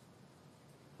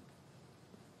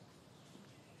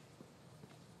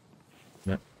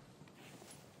 Yep.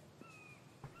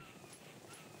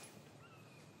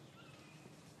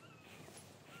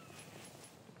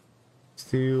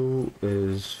 Steel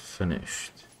is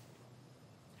finished.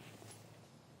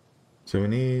 So we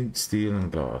need steel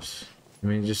and glass. Let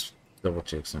me just double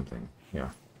check something. Yeah.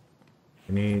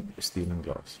 We need steel and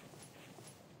glass.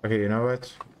 Okay, you know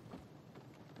what?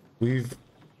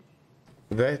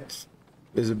 That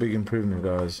is a big improvement,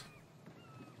 guys.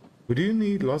 We do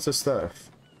need lots of stuff.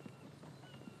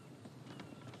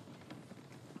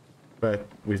 But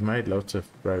we've made lots of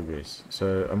progress.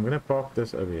 So I'm gonna park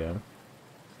this over here.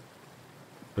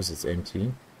 Because it's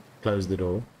empty. Close the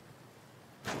door.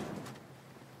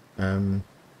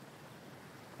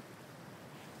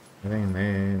 Nothing in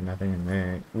there, nothing in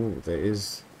there. Ooh, there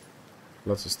is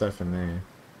lots of stuff in there.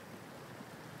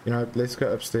 You know, let's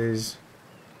go upstairs.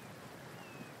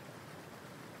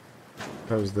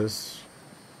 Close this.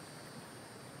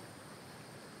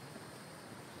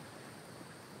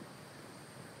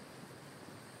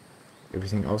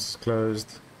 Everything else is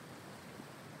closed.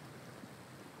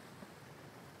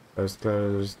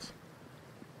 Closed.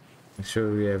 Make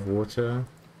sure we have water.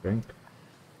 Drink.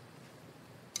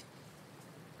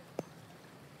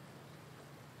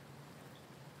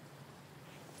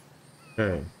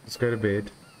 Okay, let's go to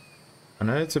bed. I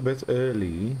know it's a bit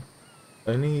early,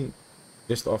 only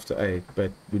just after 8,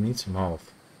 but we need some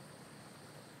health.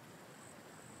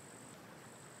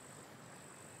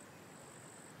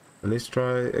 Let's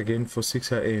try again for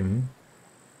 6 AM.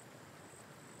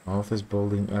 Health is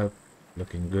building up,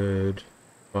 looking good.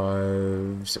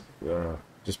 5,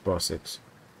 just past 6.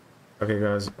 Okay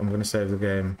guys, I'm gonna save the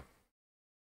game.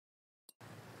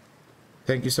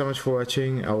 Thank you so much for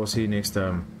watching. I will see you next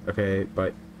time. Okay,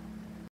 bye.